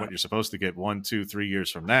 million from what you're supposed to get 1, 2, 3 years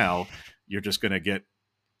from now, you're just going to get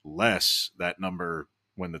less that number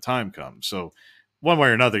when the time comes. So one way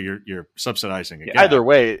or another, you're subsidizing a gap. Either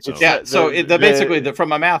way, basically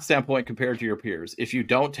from a math standpoint, compared to your peers, if you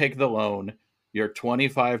don't take the loan, you're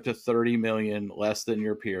 25 to 30 million less than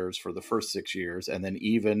your peers for the first 6 years, and then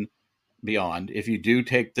even beyond. If you do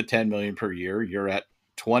take the 10 million per year, you're at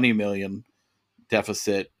 20 million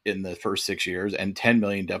deficit in the first 6 years and 10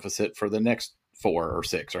 million deficit for the next 4 or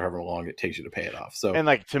 6 or however long it takes you to pay it off. So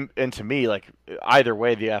to me, like either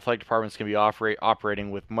way, the athletic department's going to be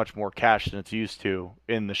operating with much more cash than it's used to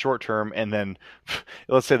in the short term. And then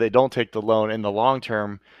let's say they don't take the loan in the long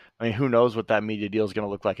term. I mean, who knows what that media deal is going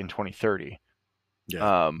to look like in 2030.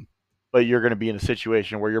 Yeah. But you're going to be in a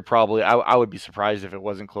situation where you're probably, I would be surprised if it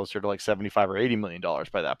wasn't closer to like 75 or $80 million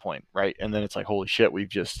by that point. Right. And then it's like, holy shit, we've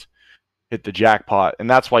just hit the jackpot. And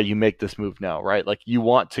that's why you make this move now, right? Like you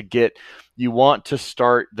want to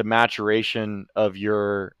start the maturation of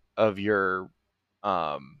your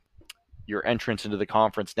entrance into the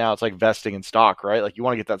conference now. It's like vesting in stock, right? Like you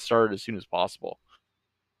want to get that started as soon as possible.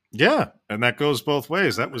 Yeah. And that goes both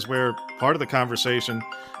ways. That was where part of the conversation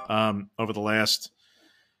over the last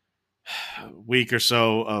week or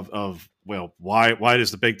so of well, why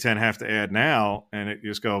does the Big Ten have to add now? And it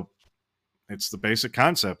just go, it's the basic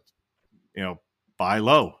concept. You know, buy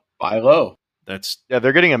low.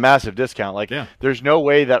 They're getting a massive discount. Like, there's no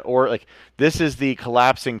way that this is the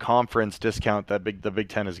collapsing conference discount that the Big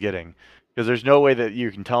Ten is getting, because there's no way that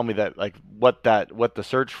you can tell me that like what the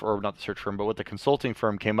search for, not the search firm, but what the consulting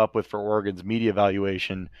firm came up with for Oregon's media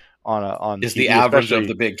valuation on is TV, the average of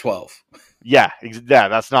the Big 12. Yeah,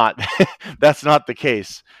 that's not that's not the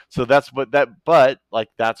case. So that's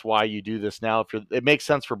why you do this now. It makes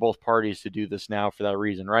sense for both parties to do this now for that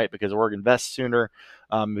reason, right? Because Oregon vests sooner,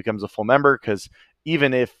 becomes a full member. Because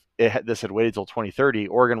even if this had waited till 2030,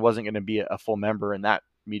 Oregon wasn't going to be a full member in that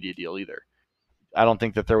media deal either. I don't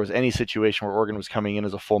think that there was any situation where Oregon was coming in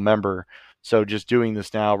as a full member. So just doing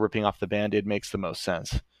this now, ripping off the Band-Aid, makes the most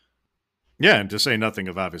sense. Yeah, and to say nothing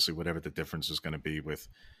of obviously whatever the difference is going to be with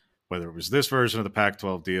whether it was this version of the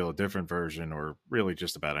Pac-12 deal, a different version, or really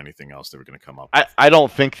just about anything else they were going to come up with. I don't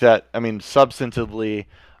think that, I mean, substantively,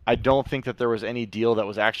 I don't think that there was any deal that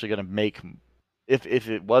was actually going to make, if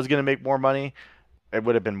it was going to make more money, it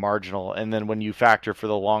would have been marginal. And then when you factor for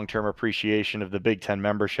the long-term appreciation of the Big Ten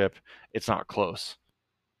membership, it's not close.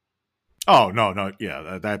 Oh, no.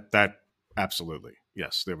 Yeah, that absolutely.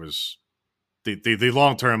 Yes, there was the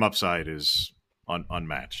long-term upside is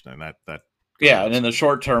unmatched. And that yeah, and in the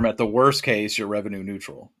short term, at the worst case, you're revenue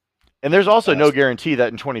neutral. And there's also no guarantee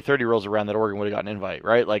that in 2030 rolls around that Oregon would have gotten an invite,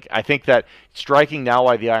 right? Like, I think that striking now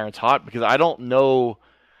while the iron's hot, because I don't know.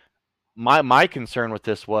 My concern with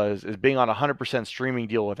this is being on a 100% streaming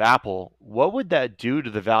deal with Apple. What would that do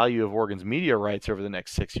to the value of Oregon's media rights over the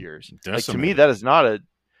next 6 years? Like, to me, that is not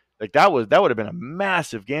that would have been a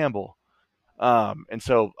massive gamble. And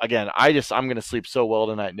so again, I'm going to sleep so well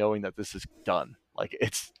tonight knowing that this is done. Like,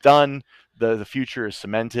 it's done. The future is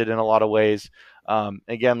cemented in a lot of ways.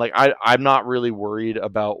 Again, like I'm not really worried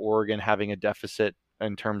about Oregon having a deficit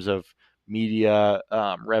in terms of media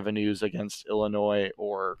revenues against Illinois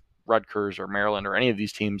or Rutgers or Maryland or any of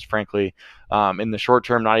these teams, frankly. In the short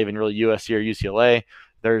term, not even really USC or UCLA.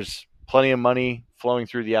 There's plenty of money flowing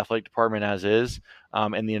through the athletic department as is.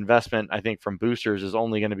 And the investment, I think, from boosters is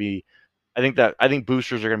only going to be I think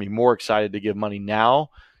boosters are going to be more excited to give money now,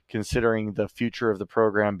 considering the future of the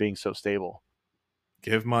program being so stable.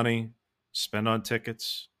 Give money, spend on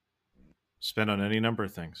tickets, spend on any number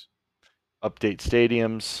of things. Update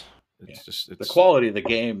stadiums. It's the quality of the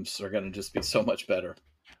games are going to just be so much better.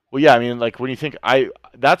 Well, yeah, I mean, like when you think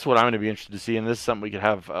that's what I'm going to be interested to see, and this is something we could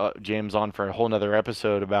have James on for a whole nother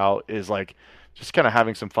episode about, is like just kind of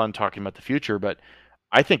having some fun talking about the future. But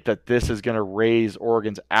I think that this is going to raise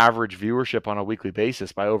Oregon's average viewership on a weekly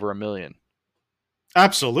basis by over 1 million.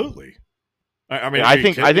 Absolutely. I mean, I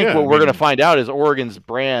think what we're going to find out is Oregon's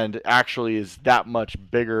brand actually is that much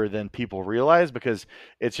bigger than people realize, because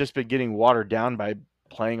it's just been getting watered down by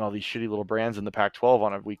playing all these shitty little brands in the Pac-12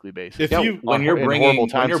 on a weekly basis. When you're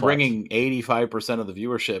bringing 85% of the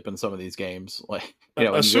viewership in some of these games, like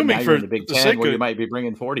assuming for the Big Ten, where you might be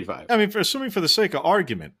bringing 45. I mean, assuming for the sake of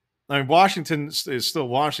argument, I mean, Washington is still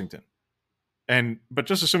Washington, but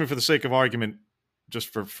just assuming for the sake of argument, just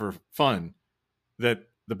for fun, that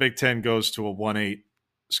the Big Ten goes to a 1-8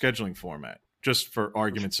 scheduling format, just for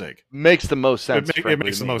argument's sake. Makes the most sense. It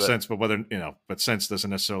makes the most sense, but but sense doesn't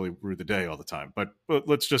necessarily rule the day all the time. But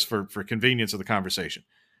let's just for convenience of the conversation.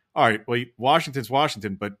 All right, well, Washington's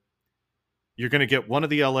Washington, but you're going to get one of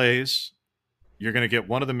the LAs, you're going to get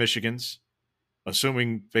one of the Michigans,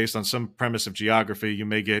 assuming based on some premise of geography, you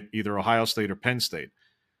may get either Ohio State or Penn State.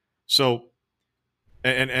 So,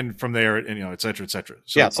 and from there, et cetera, et cetera.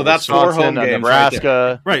 So, so that's 4 home games,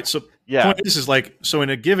 Nebraska. Right. So, point is like, so in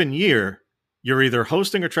a given year, you're either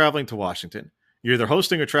hosting or traveling to Washington. You're either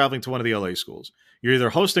hosting or traveling to one of the LA schools. You're either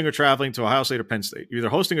hosting or traveling to Ohio State or Penn State. You're either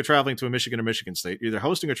hosting or traveling to a Michigan or Michigan State. You're either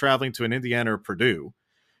hosting or traveling to an Indiana or Purdue.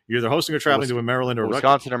 You're either hosting or traveling to a Maryland or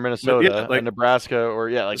Wisconsin or Minnesota, or Nebraska or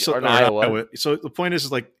Iowa. So the point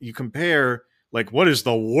is like you compare like what is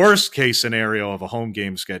the worst case scenario of a home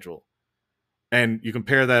game schedule, and you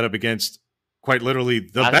compare that up against quite literally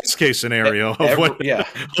the best case scenario of what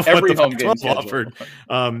the home game offered.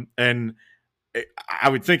 And I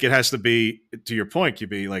would think it has to be, to your point,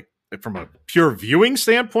 QB, like from a pure viewing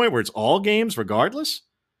standpoint where it's all games regardless.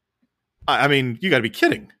 I mean, you got to be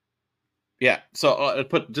kidding. Yeah. So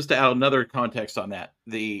just to add another context on that,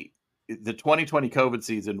 the 2020 COVID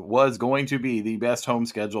season was going to be the best home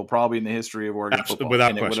schedule probably in the history of Oregon football.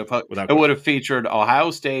 Without question. It would have featured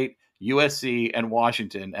Ohio State, USC, and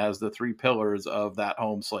Washington as the 3 pillars of that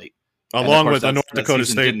home slate. Along with the North Dakota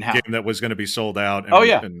State game that was going to be sold out.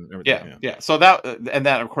 Yeah. So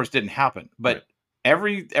that of course didn't happen. But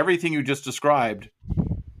everything you just described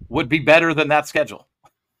would be better than that schedule.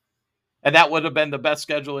 And that would have been the best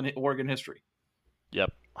schedule in Oregon history.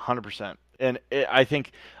 Yep, 100%. And I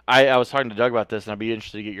think I was talking to Doug about this, and I'd be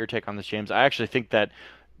interested to get your take on this, James. I actually think that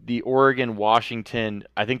the Oregon-Washington,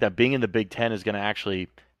 I think that being in the Big Ten is going to actually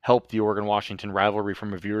help the Oregon-Washington rivalry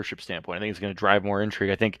from a viership standpoint. I think it's going to drive more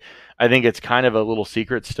intrigue. I think it's kind of a little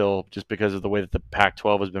secret still, just because of the way that the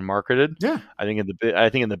Pac-12 has been marketed. Yeah, I think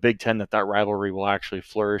in the Big Ten that rivalry will actually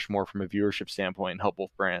flourish more from a viewership standpoint and help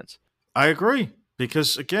both brands. I agree,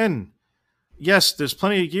 because again, yes, there's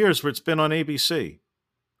plenty of years where it's been on ABC.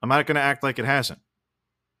 I'm not going to act like it hasn't.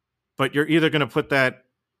 But you're either going to put that,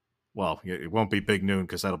 well, it won't be Big Noon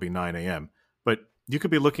because that'll be 9 a.m., but you could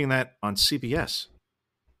be looking at on CBS.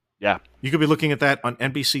 Yeah. You could be looking at that on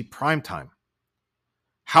NBC Primetime.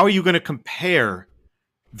 How are you going to compare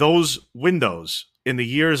those windows in the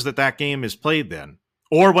years that game is played then?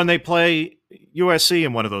 Or when they play USC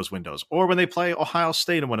in one of those windows, or when they play Ohio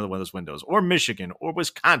State in one of those windows, or Michigan, or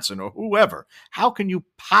Wisconsin, or whoever. How can you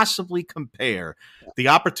possibly compare the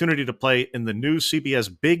opportunity to play in the new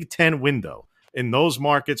CBS Big Ten window in those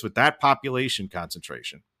markets with that population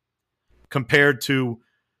concentration compared to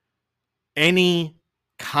any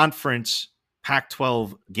conference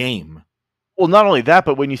Pac-12 game? Well, not only that,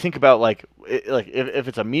 but when you think about like if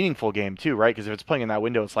it's a meaningful game too, right? Because if it's playing in that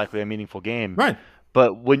window, it's likely a meaningful game, right?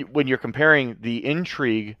 But when you're comparing the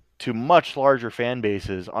intrigue to much larger fan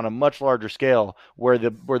bases on a much larger scale, where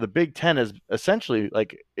the Big Ten is essentially,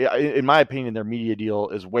 like, in my opinion, their media deal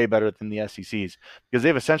is way better than the SEC's, because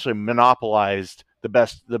they've essentially monopolized the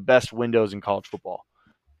best windows in college football.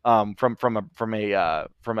 From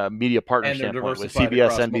a media partner standpoint with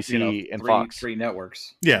CBS, NBC, and Fox. 3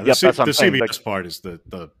 networks. Yeah, the CBS part is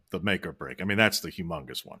the make or break. I mean, that's the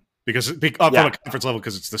humongous one from a conference level,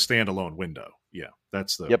 because it's the standalone window. Yeah,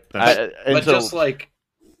 that's the. Yep. Go ahead,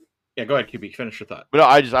 QB. Finish your thought. But no,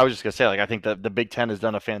 I was just gonna say, like, I think that the Big Ten has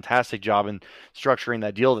done a fantastic job in structuring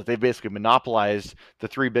that deal, that they've basically monopolized the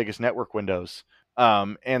 3 biggest network windows.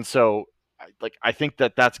 And so, I think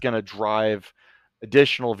that's going to drive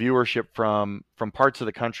additional viewership from parts of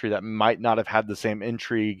the country that might not have had the same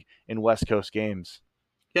intrigue in West Coast games.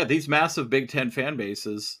 Yeah, these massive Big Ten fan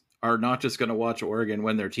bases are not just going to watch Oregon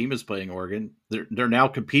when their team is playing Oregon. They're now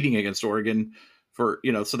competing against Oregon for,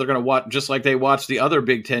 so they're going to watch just like they watch the other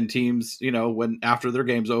Big Ten teams, when after their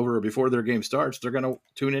game's over or before their game starts, they're going to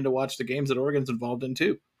tune in to watch the games that Oregon's involved in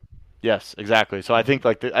too. Yes, exactly. So I think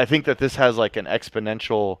I think that this has like an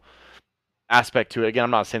exponential aspect to it. Again,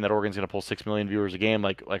 I'm not saying that Oregon's going to pull 6 million viewers a game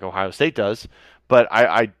like Ohio State does, but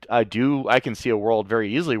I can see a world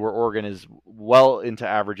very easily where Oregon is well into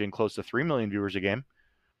averaging close to 3 million viewers a game,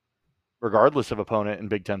 regardless of opponent in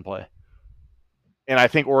Big Ten play. And I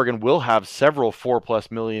think Oregon will have several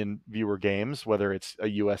 4+ million viewer games, whether it's a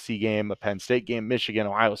USC game, a Penn State game, Michigan,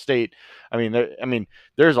 Ohio State. I mean,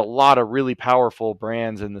 there's a lot of really powerful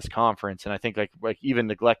brands in this conference, and I think like even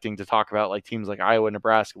neglecting to talk about like teams like Iowa,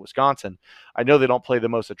 Nebraska, Wisconsin. I know they don't play the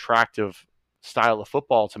most attractive style of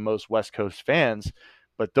football to most West Coast fans,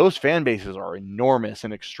 but those fan bases are enormous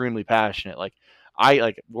and extremely passionate.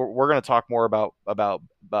 We're going to talk more about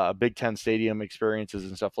Big Ten stadium experiences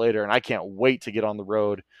and stuff later, and I can't wait to get on the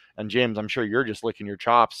road. And James, I'm sure you're just licking your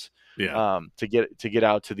chops to get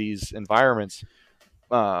out to these environments.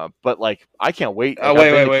 But like, I can't wait.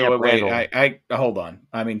 Wait. I hold on.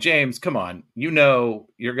 I mean, James, come on.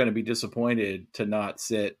 You're going to be disappointed to not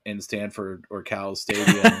sit in Stanford or Cal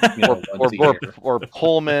Stadium, or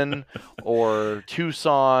Pullman or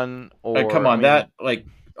Tucson or come on,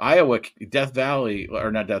 Iowa, Death Valley, or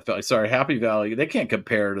not Death Valley, sorry, Happy Valley, they can't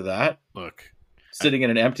compare to that. Look, sitting in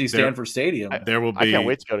an empty Stanford Stadium. There will be. I can't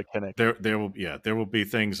wait to go to Kinnick. There will be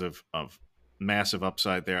things of massive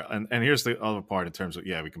upside there. And here's the other part in terms of,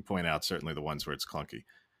 we can point out certainly the ones where it's clunky.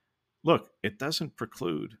 Look, it doesn't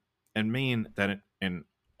preclude and mean that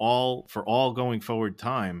for all going forward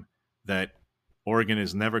time that Oregon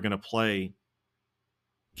is never going to play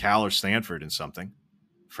Cal or Stanford in something.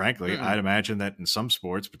 Frankly, I'd imagine that in some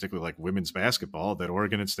sports, particularly like women's basketball, that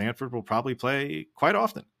Oregon and Stanford will probably play quite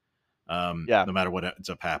often, no matter what ends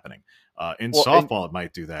up happening. In softball, it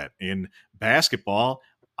might do that. In basketball,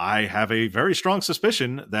 I have a very strong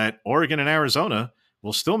suspicion that Oregon and Arizona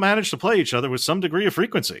will still manage to play each other with some degree of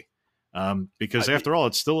frequency. Because after all,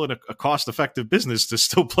 it's still a cost-effective business to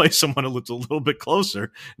still play someone a little bit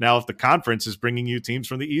closer. Now, if the conference is bringing you teams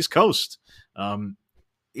from the East Coast,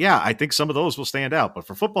 I think some of those will stand out. But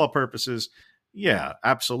for football purposes,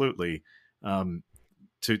 absolutely.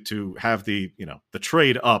 To have the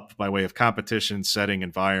trade up by way of competition, setting,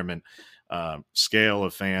 environment, scale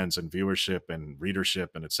of fans and viewership and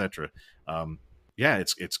readership and etc.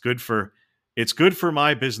 It's good for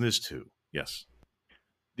my business too. Yes.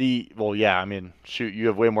 I mean, shoot, you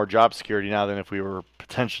have way more job security now than if we were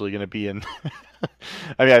potentially going to be in.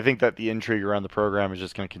 I mean, I think that the intrigue around the program is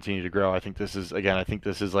just going to continue to grow. I think this is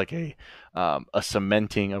like a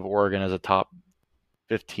cementing of Oregon as a top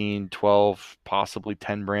 15, 12, possibly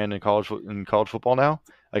 10 brand in college football now.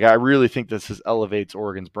 Like, I really think this elevates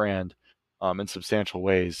Oregon's brand in substantial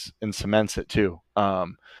ways and cements it too.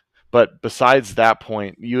 But besides that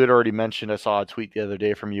point, you had already mentioned, I saw a tweet the other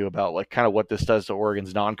day from you about like kind of what this does to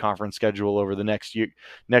Oregon's non-conference schedule over the next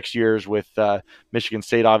years with Michigan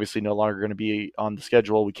State obviously no longer going to be on the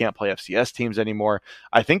schedule. We can't play FCS teams anymore.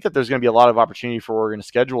 I think that there's going to be a lot of opportunity for Oregon to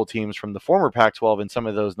schedule teams from the former Pac-12 in some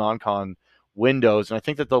of those non-con windows, and I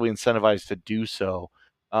think that they'll be incentivized to do so.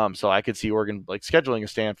 So I could see Oregon like scheduling a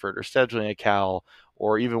Stanford or scheduling a Cal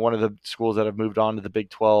or even one of the schools that have moved on to the Big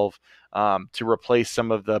 12 to replace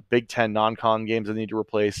some of the Big 10 non-con games they need to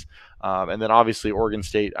replace. And then obviously Oregon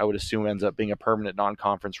State, I would assume, ends up being a permanent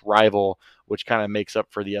non-conference rival, which kind of makes up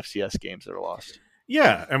for the FCS games that are lost.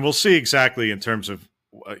 Yeah, and we'll see exactly in terms of,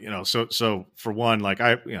 so for one, like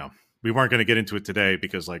we weren't going to get into it today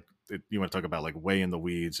because you want to talk about like way in the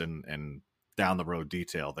weeds and down the road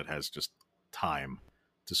detail that has just time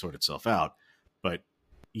to sort itself out. But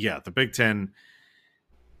yeah, the Big Ten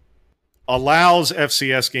allows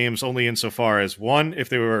FCS games only insofar as, one, if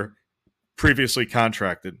they were previously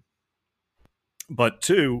contracted, but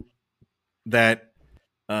two, that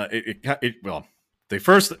they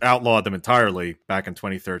first outlawed them entirely back in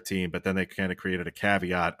 2013, but then they kind of created a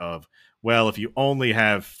caveat of, well, if you only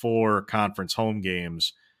have 4 conference home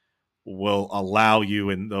games, we'll allow you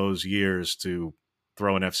in those years to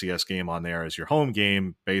throw an FCS game on there as your home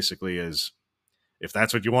game, basically as if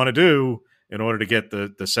that's what you want to do in order to get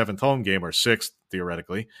the 7th home game or 6th,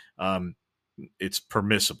 theoretically, it's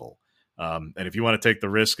permissible. And if you want to take the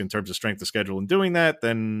risk in terms of strength of schedule in doing that,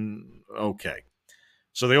 then okay.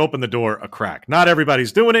 So they opened the door a crack. Not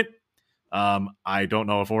everybody's doing it. I don't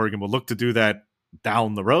know if Oregon will look to do that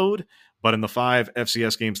down the road, but in the 5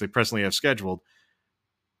 FCS games they presently have scheduled,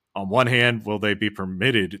 on one hand, will they be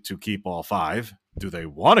permitted to keep all 5? Do they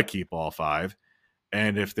want to keep all 5?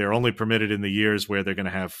 And if they're only permitted in the years where they're going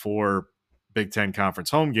to have 4 Big Ten conference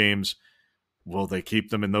home games, will they keep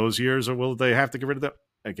them in those years, or will they have to get rid of them?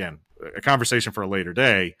 Again, a conversation for a later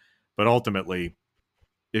day. But ultimately,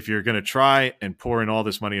 if you're going to try and pour in all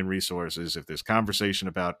this money and resources, if there's conversation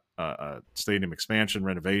about stadium expansion,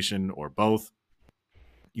 renovation, or both,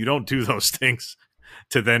 you don't do those things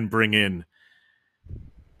to then bring in,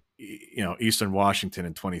 Eastern Washington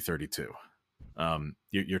in 2032.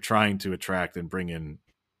 You're trying to attract and bring in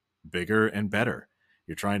bigger and better.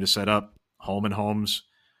 You're trying to set up home and homes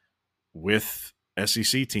with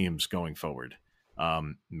SEC teams going forward,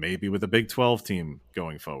 maybe with a Big 12 team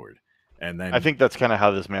going forward. And then I think that's kind of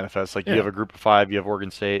how this manifests. Like, you have a group of 5, you have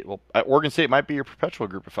Oregon State. Well, Oregon State might be your perpetual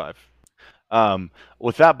group of 5.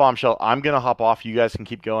 With that bombshell, I'm going to hop off. You guys can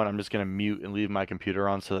keep going. I'm just going to mute and leave my computer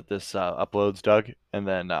on so that this uploads, Doug. And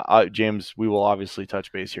then, James, we will obviously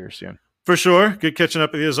touch base here soon. For sure. Good catching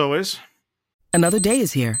up with you as always. Another day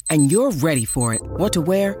is here, and you're ready for it. What to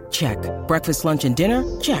wear? Check. Breakfast, lunch, and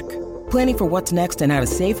dinner? Check. Planning for what's next and how to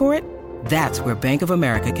save for it? That's where Bank of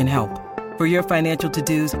America can help. For your financial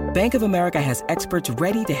to-dos, Bank of America has experts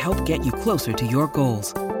ready to help get you closer to your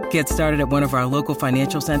goals. Get started at one of our local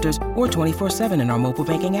financial centers or 24/7 in our mobile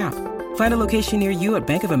banking app. Find a location near you at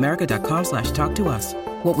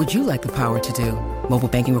bankofamerica.com/talktous. What would you like the power to do? Mobile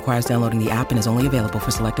banking requires downloading the app and is only available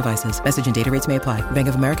for select devices. Message and data rates may apply. Bank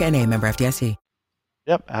of America NA, member FDIC.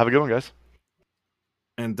 Yep. Have a good one, guys.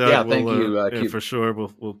 And thank you. For sure,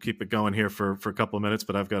 we'll keep it going here for a couple of minutes,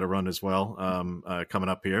 but I've got to run as well coming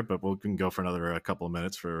up here. But we can go for another couple of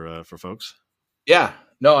minutes for folks. Yeah,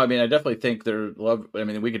 no, I mean, I definitely think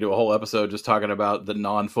we could do a whole episode just talking about the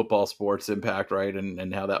non-football sports impact, right,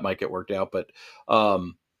 and how that might get worked out. But I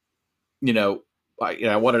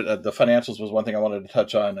wanted the financials was one thing I wanted to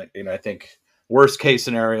touch on. I think worst case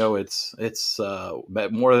scenario, it's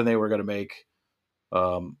more than they were going to make,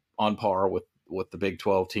 on par with the Big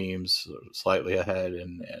 12 teams, slightly ahead,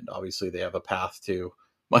 and obviously they have a path to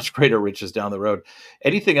much greater riches down the road.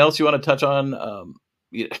 Anything else you want to touch on?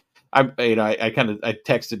 I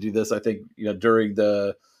texted you this, I think, during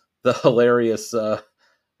the hilarious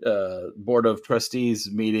board of trustees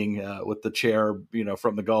meeting with the chair,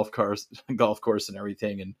 from the golf course and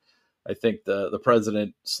everything. And I think the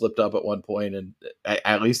president slipped up at one point, and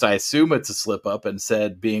at least I assume it's a slip up, and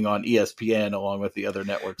said being on ESPN along with the other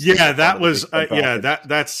networks. Yeah, that was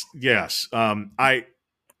that's yes.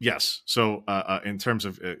 Yes. So in terms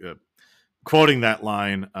of quoting that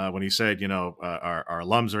line, when he said, our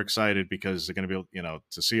alums are excited because they're going to be able,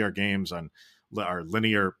 to see our games on our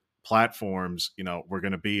linear platforms, we're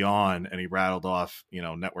going to be on, and he rattled off,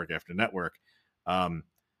 network after network.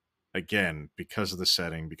 Again, because of the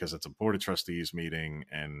setting, because it's a board of trustees meeting,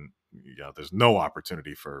 and there's no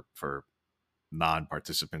opportunity for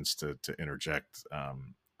non-participants to interject,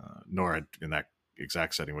 nor in that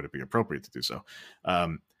exact setting would it be appropriate to do so.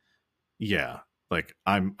 Like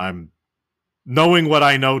I'm knowing what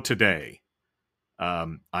I know today,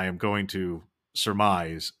 I am going to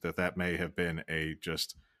surmise that may have been a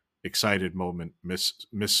just excited moment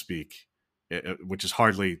misspeak, which is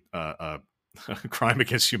hardly a crime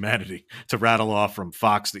against humanity to rattle off from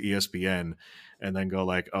Fox to ESPN and then go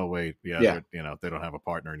like, oh wait, they don't have a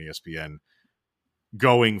partner in ESPN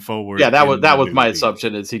going forward. Yeah, that was my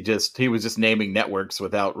assumption. Is he was just naming networks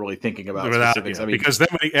without really thinking about specifics. Yeah, because then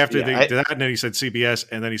they did that, and then he said CBS,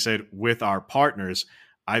 and then he said with our partners.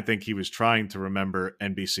 I think he was trying to remember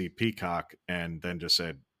NBC Peacock, and then just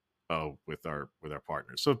said, "Oh, with our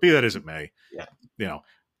partners." So be that as it may,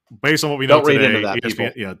 based on what we know today, read into that,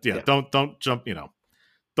 ESPN, don't jump,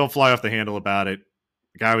 don't fly off the handle about it.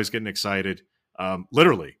 The guy was getting excited,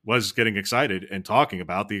 literally was getting excited and talking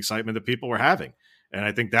about the excitement that people were having. And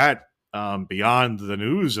I think that beyond the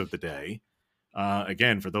news of the day,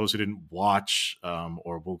 again, for those who didn't watch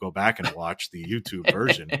or will go back and watch the YouTube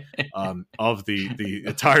version of the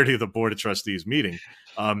entirety of the Board of Trustees meeting,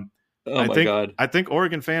 I think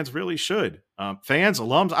Oregon fans really should. Fans,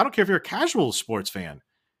 alums, I don't care if you're a casual sports fan,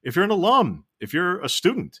 if you're an alum, if you're a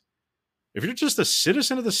student, if you're just a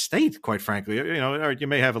citizen of the state, quite frankly, or you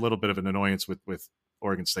may have a little bit of an annoyance with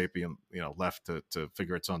Oregon State being left to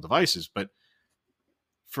figure its own devices, but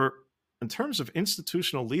in terms of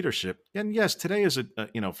institutional leadership, and yes, today is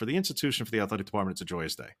for the institution, for the athletic department, it's a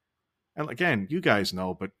joyous day. And again, you guys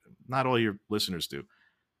know, but not all your listeners do.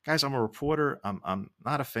 Guys, I'm a reporter. I'm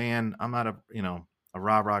not a fan. I'm not a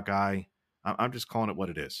rah-rah guy. I'm just calling it what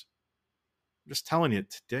it is. I'm just telling you,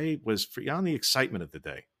 today was beyond the excitement of the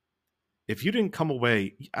day. If you didn't come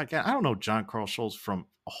away, again, I don't know John Carl Schultz from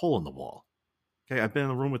a hole in the wall. Okay, I've been in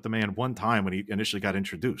the room with the man one time when he initially got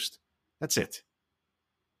introduced. That's it.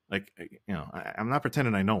 Like, I'm not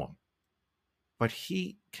pretending I know him, but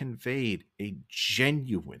he conveyed a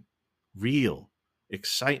genuine, real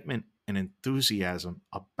excitement and enthusiasm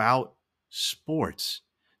about sports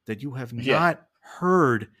that you have not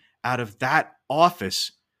heard out of that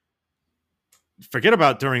office. Forget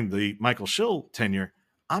about during the Michael Schill tenure.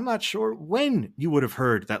 I'm not sure when you would have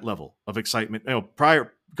heard that level of excitement,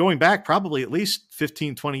 prior, going back probably at least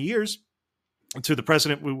 15, 20 years to the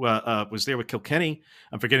president who was there with Kilkenny.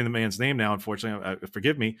 I'm forgetting the man's name now, unfortunately.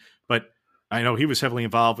 Forgive me. But I know he was heavily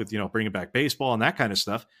involved with, bringing back baseball and that kind of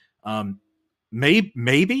stuff.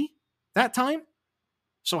 Maybe that time.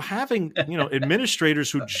 So having, administrators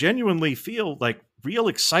who genuinely feel like real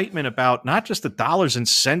excitement about not just the dollars and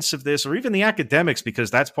cents of this or even the academics,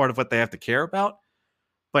 because that's part of what they have to care about,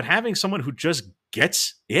 but having someone who just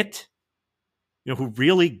gets it, who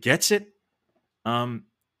really gets it,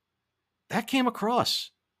 that came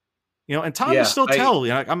across. And time will still tell.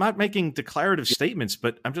 I'm not making declarative statements,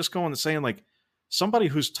 but I'm just going and saying, like, somebody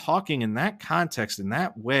who's talking in that context, in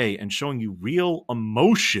that way, and showing you real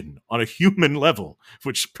emotion on a human level,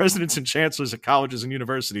 which presidents and chancellors of colleges and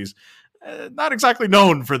universities, not exactly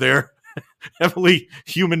known for their heavily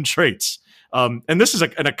human traits. And this is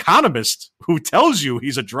an economist who tells you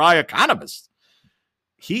he's a dry economist.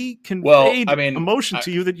 He conveyed emotion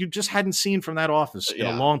to you that you just hadn't seen from that office in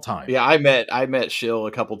a long time. Yeah, I met Schill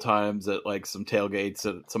a couple times at like some tailgates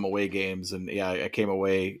at some away games, and I came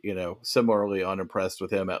away, similarly unimpressed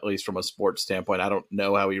with him, at least from a sports standpoint. I don't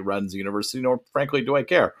know how he runs the university, nor frankly do I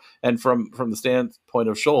care. And from the standpoint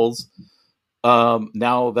of Scholes,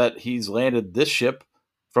 now that he's landed this ship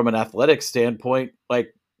from an athletic standpoint,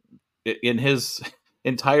 like in his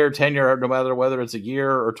entire tenure, no matter whether it's a year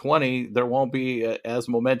or 20, there won't be as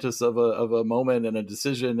momentous of a moment and a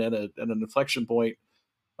decision and an inflection point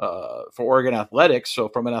for Oregon athletics. So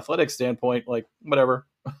from an athletic standpoint, like whatever,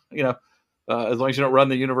 as long as you don't run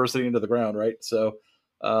the university into the ground, right? So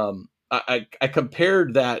I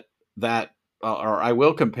compared that or I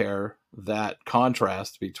will compare that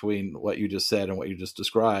contrast between what you just said and what you just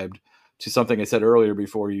described to something I said earlier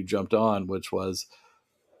before you jumped on, which was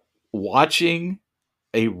watching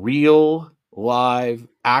a real, live,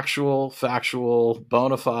 actual, factual,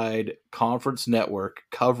 bona fide conference network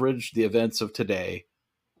coverage the events of today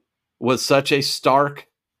was such a stark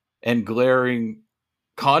and glaring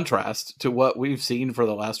contrast to what we've seen for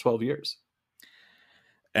the last 12 years.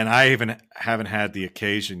 And I even haven't had the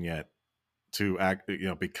occasion yet to act,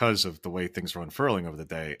 because of the way things were unfurling over the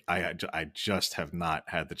day. I just have not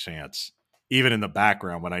had the chance. Even in the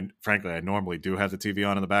background, when I normally do have the TV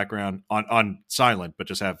on in the background on silent, but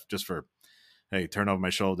just for, hey, turn over my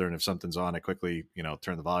shoulder. And if something's on, I quickly,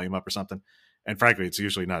 turn the volume up or something. And frankly, it's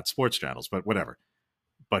usually not sports channels, but whatever.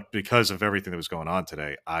 But because of everything that was going on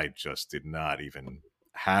today, I just did not even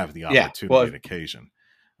have the opportunity and occasion.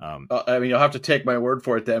 You'll have to take my word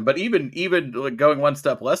for it then. But even like going one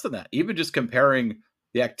step less than that, even just comparing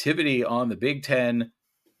the activity on the Big Ten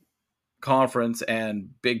Conference and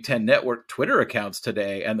Big Ten Network Twitter accounts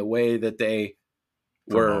today and the way that they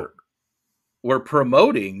were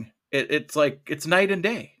promoting it, it's like it's night and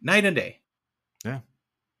day. Yeah.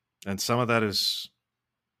 And some of that is,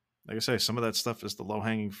 like I say, some of that stuff is the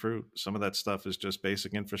low-hanging fruit. Some of that stuff is just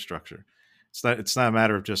basic infrastructure. It's not a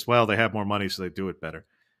matter of just, well, they have more money, so they do it better.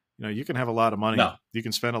 You can have a lot of money. No. You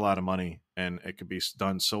can spend a lot of money, and it could be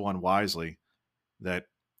done so unwisely that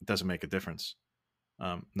it doesn't make a difference.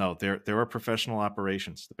 No, there are professional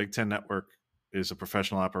operations. The Big Ten Network is a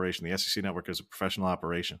professional operation. The SEC Network is a professional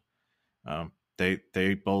operation.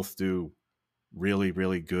 They both do really,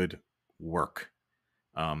 really good work.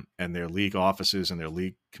 And their league offices and their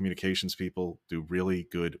league communications people do really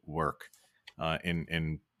good work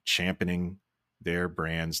in championing their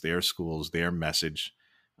brands, their schools, their message,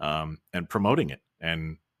 and promoting it.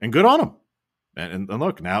 And good on them. And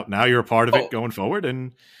look, now you're a part of it going forward,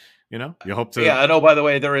 and you hope to. Yeah, I know. By the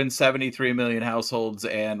way, they're in 73 million households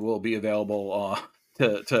and will be available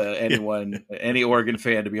to anyone, any Oregon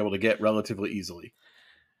fan, to be able to get relatively easily.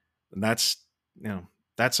 And that's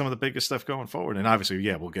some of the biggest stuff going forward. And obviously,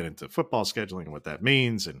 we'll get into football scheduling and what that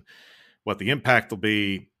means and what the impact will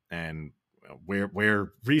be, and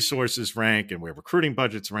where resources rank and where recruiting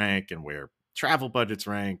budgets rank and where travel budgets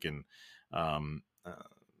rank, and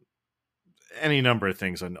any number of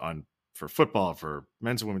things on for football, for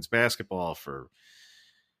men's and women's basketball, for,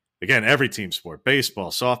 again, every team sport,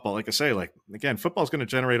 baseball, softball. Like I say, again, football is going to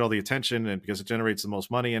generate all the attention, and because it generates the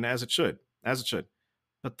most money, and as it should.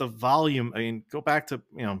 But the volume, go back to,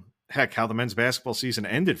 heck, how the men's basketball season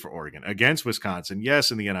ended for Oregon against Wisconsin.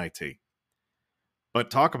 Yes, in the NIT.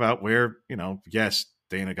 But talk about where, yes,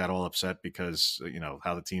 Dana got all upset because,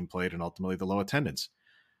 how the team played and ultimately the low attendance.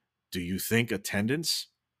 Do you think attendance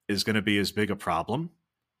is going to be as big a problem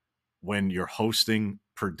when you're hosting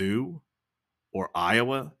Purdue or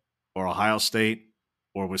Iowa or Ohio State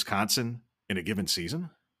or Wisconsin in a given season?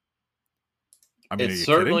 I mean, it's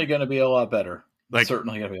certainly going to be a lot better.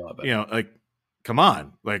 Certainly going to be a lot better. Come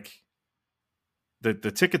on.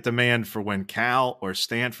 The ticket demand for when Cal or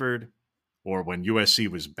Stanford or when USC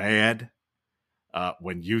was bad,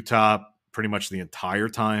 when Utah pretty much the entire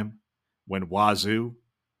time, when Wazoo,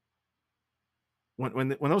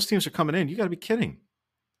 when those teams are coming in, you got to be kidding.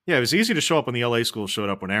 Yeah, it was easy to show up when the LA schools showed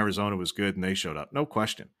up, when Arizona was good and they showed up. No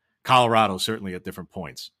question. Colorado certainly at different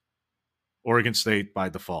points. Oregon State by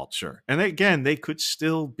default, sure. And they could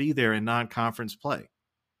still be there in non-conference play.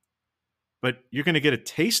 But you're going to get a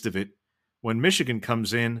taste of it when Michigan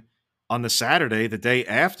comes in on the Saturday, the day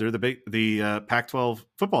after the Pac-12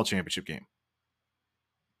 football championship game.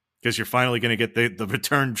 Because you're finally going to get the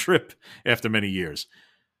return trip after many years.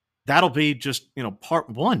 That'll be just, part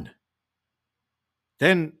one.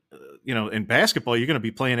 Then, in basketball, you're going to be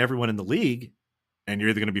playing everyone in the league, and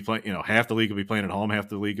you're either going to be playing, half the league will be playing at home, half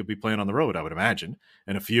the league will be playing on the road, I would imagine.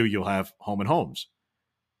 And a few you'll have home and homes.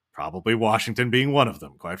 Probably Washington being one of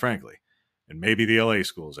them, quite frankly. And maybe the LA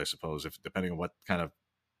schools, I suppose, depending on what kind of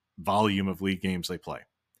volume of league games they play.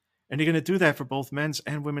 And you're going to do that for both men's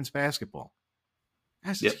and women's basketball.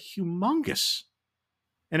 That's humongous.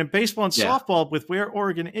 And in baseball and softball, with where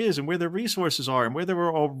Oregon is and where their resources are and where they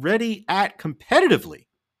were already at competitively,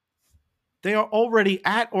 they are already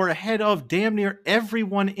at or ahead of damn near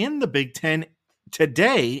everyone in the Big Ten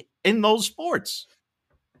today in those sports.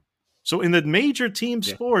 So in the major team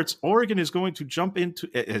sports, Oregon is going to jump into,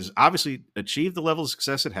 it has obviously achieved the level of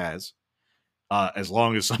success it has, as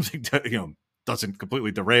long as something doesn't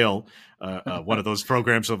completely derail one of those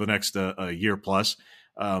programs over the next year plus.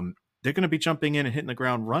 They're going to be jumping in and hitting the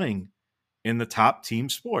ground running in the top team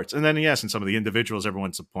sports. And then, yes, in some of the individuals, everyone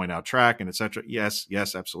wants to point out track and et cetera. Yes,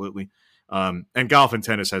 absolutely. And golf and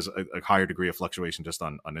tennis has a higher degree of fluctuation just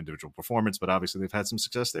on individual performance, but obviously they've had some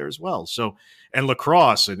success there as well. So, and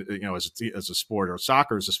lacrosse, as a sport, or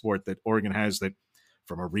soccer is a sport that Oregon has that,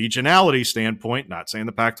 from a regionality standpoint, not saying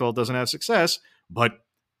the Pac-12 doesn't have success, but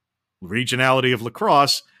regionality of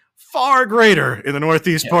lacrosse far greater in the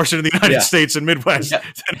Northeast portion of the United States and Midwest than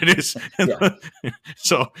it is.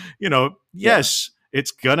 So, yes,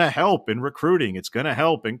 it's going to help in recruiting. It's going to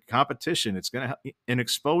help in competition. It's going to help in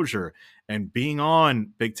exposure and being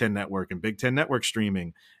on Big Ten Network and Big Ten Network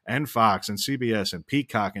streaming and Fox and CBS and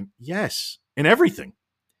Peacock and in everything.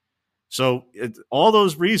 So all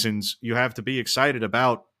those reasons you have to be excited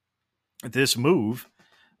about this move,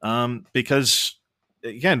 because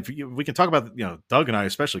again, we can talk about, Doug and I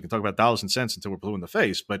especially can talk about dollars and cents until we're blue in the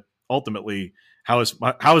face, but ultimately, how is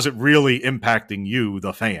it really impacting you,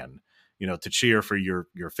 the fan, to cheer for your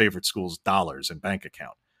favorite school's dollars and bank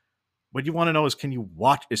account? What you want to know is, can you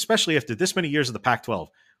watch, especially after this many years of the Pac-12,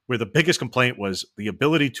 where the biggest complaint was the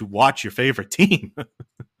ability to watch your favorite team?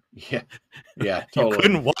 Yeah, totally. You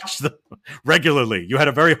couldn't watch them regularly. You had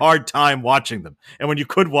a very hard time watching them. And when you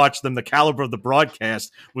could watch them, the caliber of the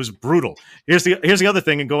broadcast was brutal. Here's the other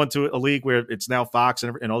thing, and going to a league where it's now Fox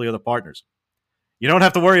and all the other partners. You don't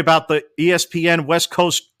have to worry about the ESPN West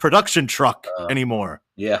Coast production truck anymore.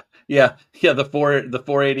 The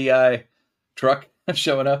 480i truck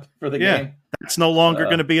showing up for the game. That's no longer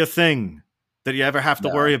going to be a thing that you ever have to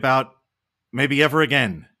worry about, maybe ever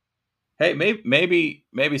again. Hey, maybe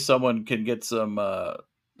someone can get some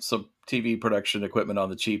TV production equipment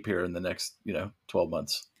on the cheap here in the next 12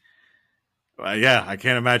 months. I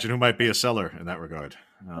can't imagine who might be a seller in that regard.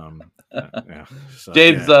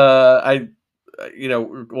 James,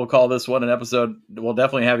 we'll call this one an episode. We'll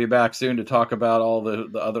definitely have you back soon to talk about all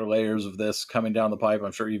the other layers of this coming down the pipe.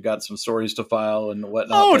 I'm sure you've got some stories to file and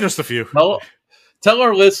whatnot. Oh, just a few. Tell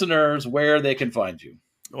our listeners where they can find you.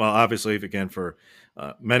 Well, obviously, again, for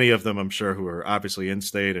many of them, I'm sure, who are obviously in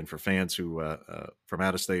state, and for fans who from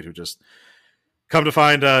out of state who just come to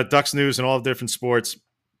find Ducks news and all the different sports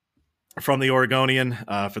from the Oregonian.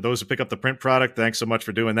 For those who pick up the print product, thanks so much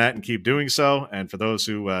for doing that and keep doing so. And for those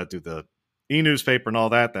who do the e-newspaper and all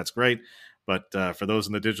that, that's great. But for those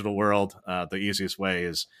in the digital world, the easiest way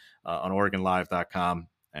is on OregonLive.com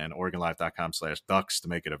and OregonLive.com/Ducks to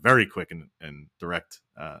make it a very quick and direct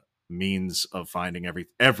means of finding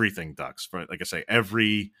everything Ducks. For, like I say,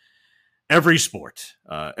 every sport,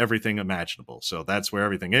 everything imaginable. So that's where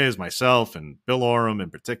everything is. Myself and Bill Oram in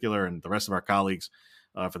particular, and the rest of our colleagues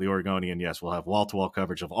for the Oregonian. Yes, we'll have wall-to-wall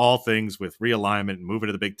coverage of all things with realignment and moving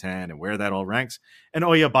to the Big Ten and where that all ranks. And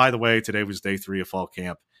by the way, today was day 3 of fall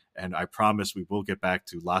camp And I promise we will get back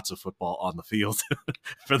to lots of football on the field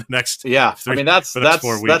for the next. That's 4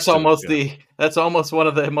 weeks. That's almost one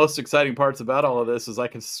of the most exciting parts about all of this is I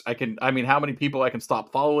mean, how many people I can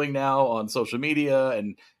stop following now on social media,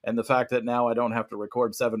 and the fact that now I don't have to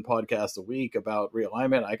record 7 podcasts a week about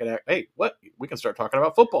realignment. I can, we can start talking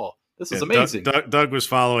about football. This is amazing. Doug was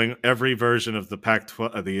following every version of the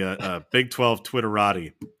Pac-12, the Big 12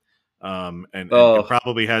 Twitterati. And it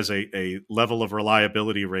probably has a level of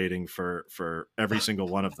reliability rating for every single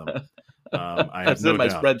one of them. I have no in my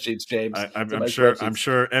doubt. Spreadsheets, James. I'm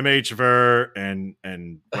sure MH Ver and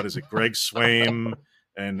what is it, Greg Swaim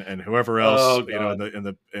and whoever else,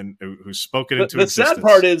 and who's spoken into the existence. sad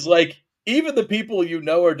part is, like, even the people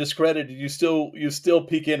are discredited, you still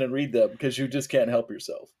peek in and read them because you just can't help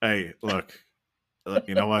yourself. Hey, look,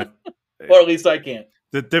 you know what? Or at least I can't.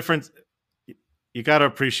 The difference. You got to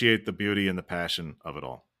appreciate the beauty and the passion of it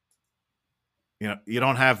all. You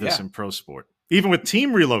don't have this in pro sport. Even with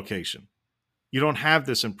team relocation, you don't have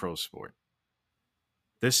this in pro sport.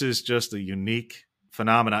 This is just a unique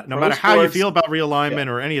phenomenon. No matter how you feel about realignment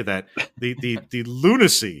or any of that, the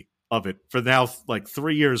lunacy of it for now, like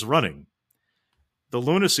 3 years running, the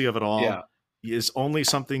lunacy of it all is only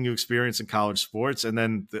something you experience in college sports. And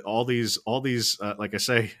then all these like I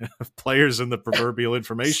say, players in the proverbial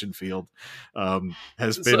information field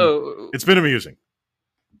it's been amusing.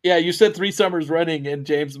 Yeah, you said 3 summers running, and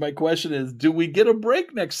James, my question is, do we get a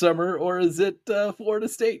break next summer, or is it Florida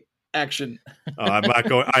State action? I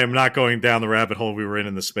am not going down the rabbit hole we were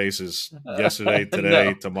in the Spaces yesterday,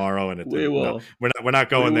 today, tomorrow, and we will. No, we're not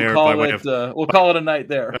going there. We'll call it a night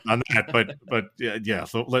there on that. But yeah.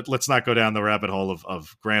 So let's not go down the rabbit hole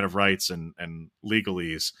of grant of rights and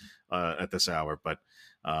legalese at this hour. But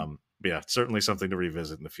certainly something to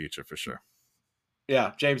revisit in the future for sure.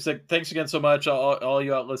 Yeah, James, thanks again so much. All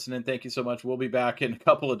you out listening, thank you so much. We'll be back in a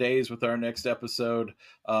couple of days with our next episode.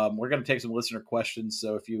 We're going to take some listener questions,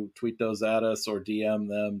 so if you tweet those at us or DM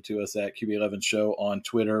them to us at QB11 Show on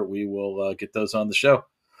Twitter, we will get those on the show.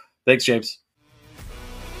 Thanks, James.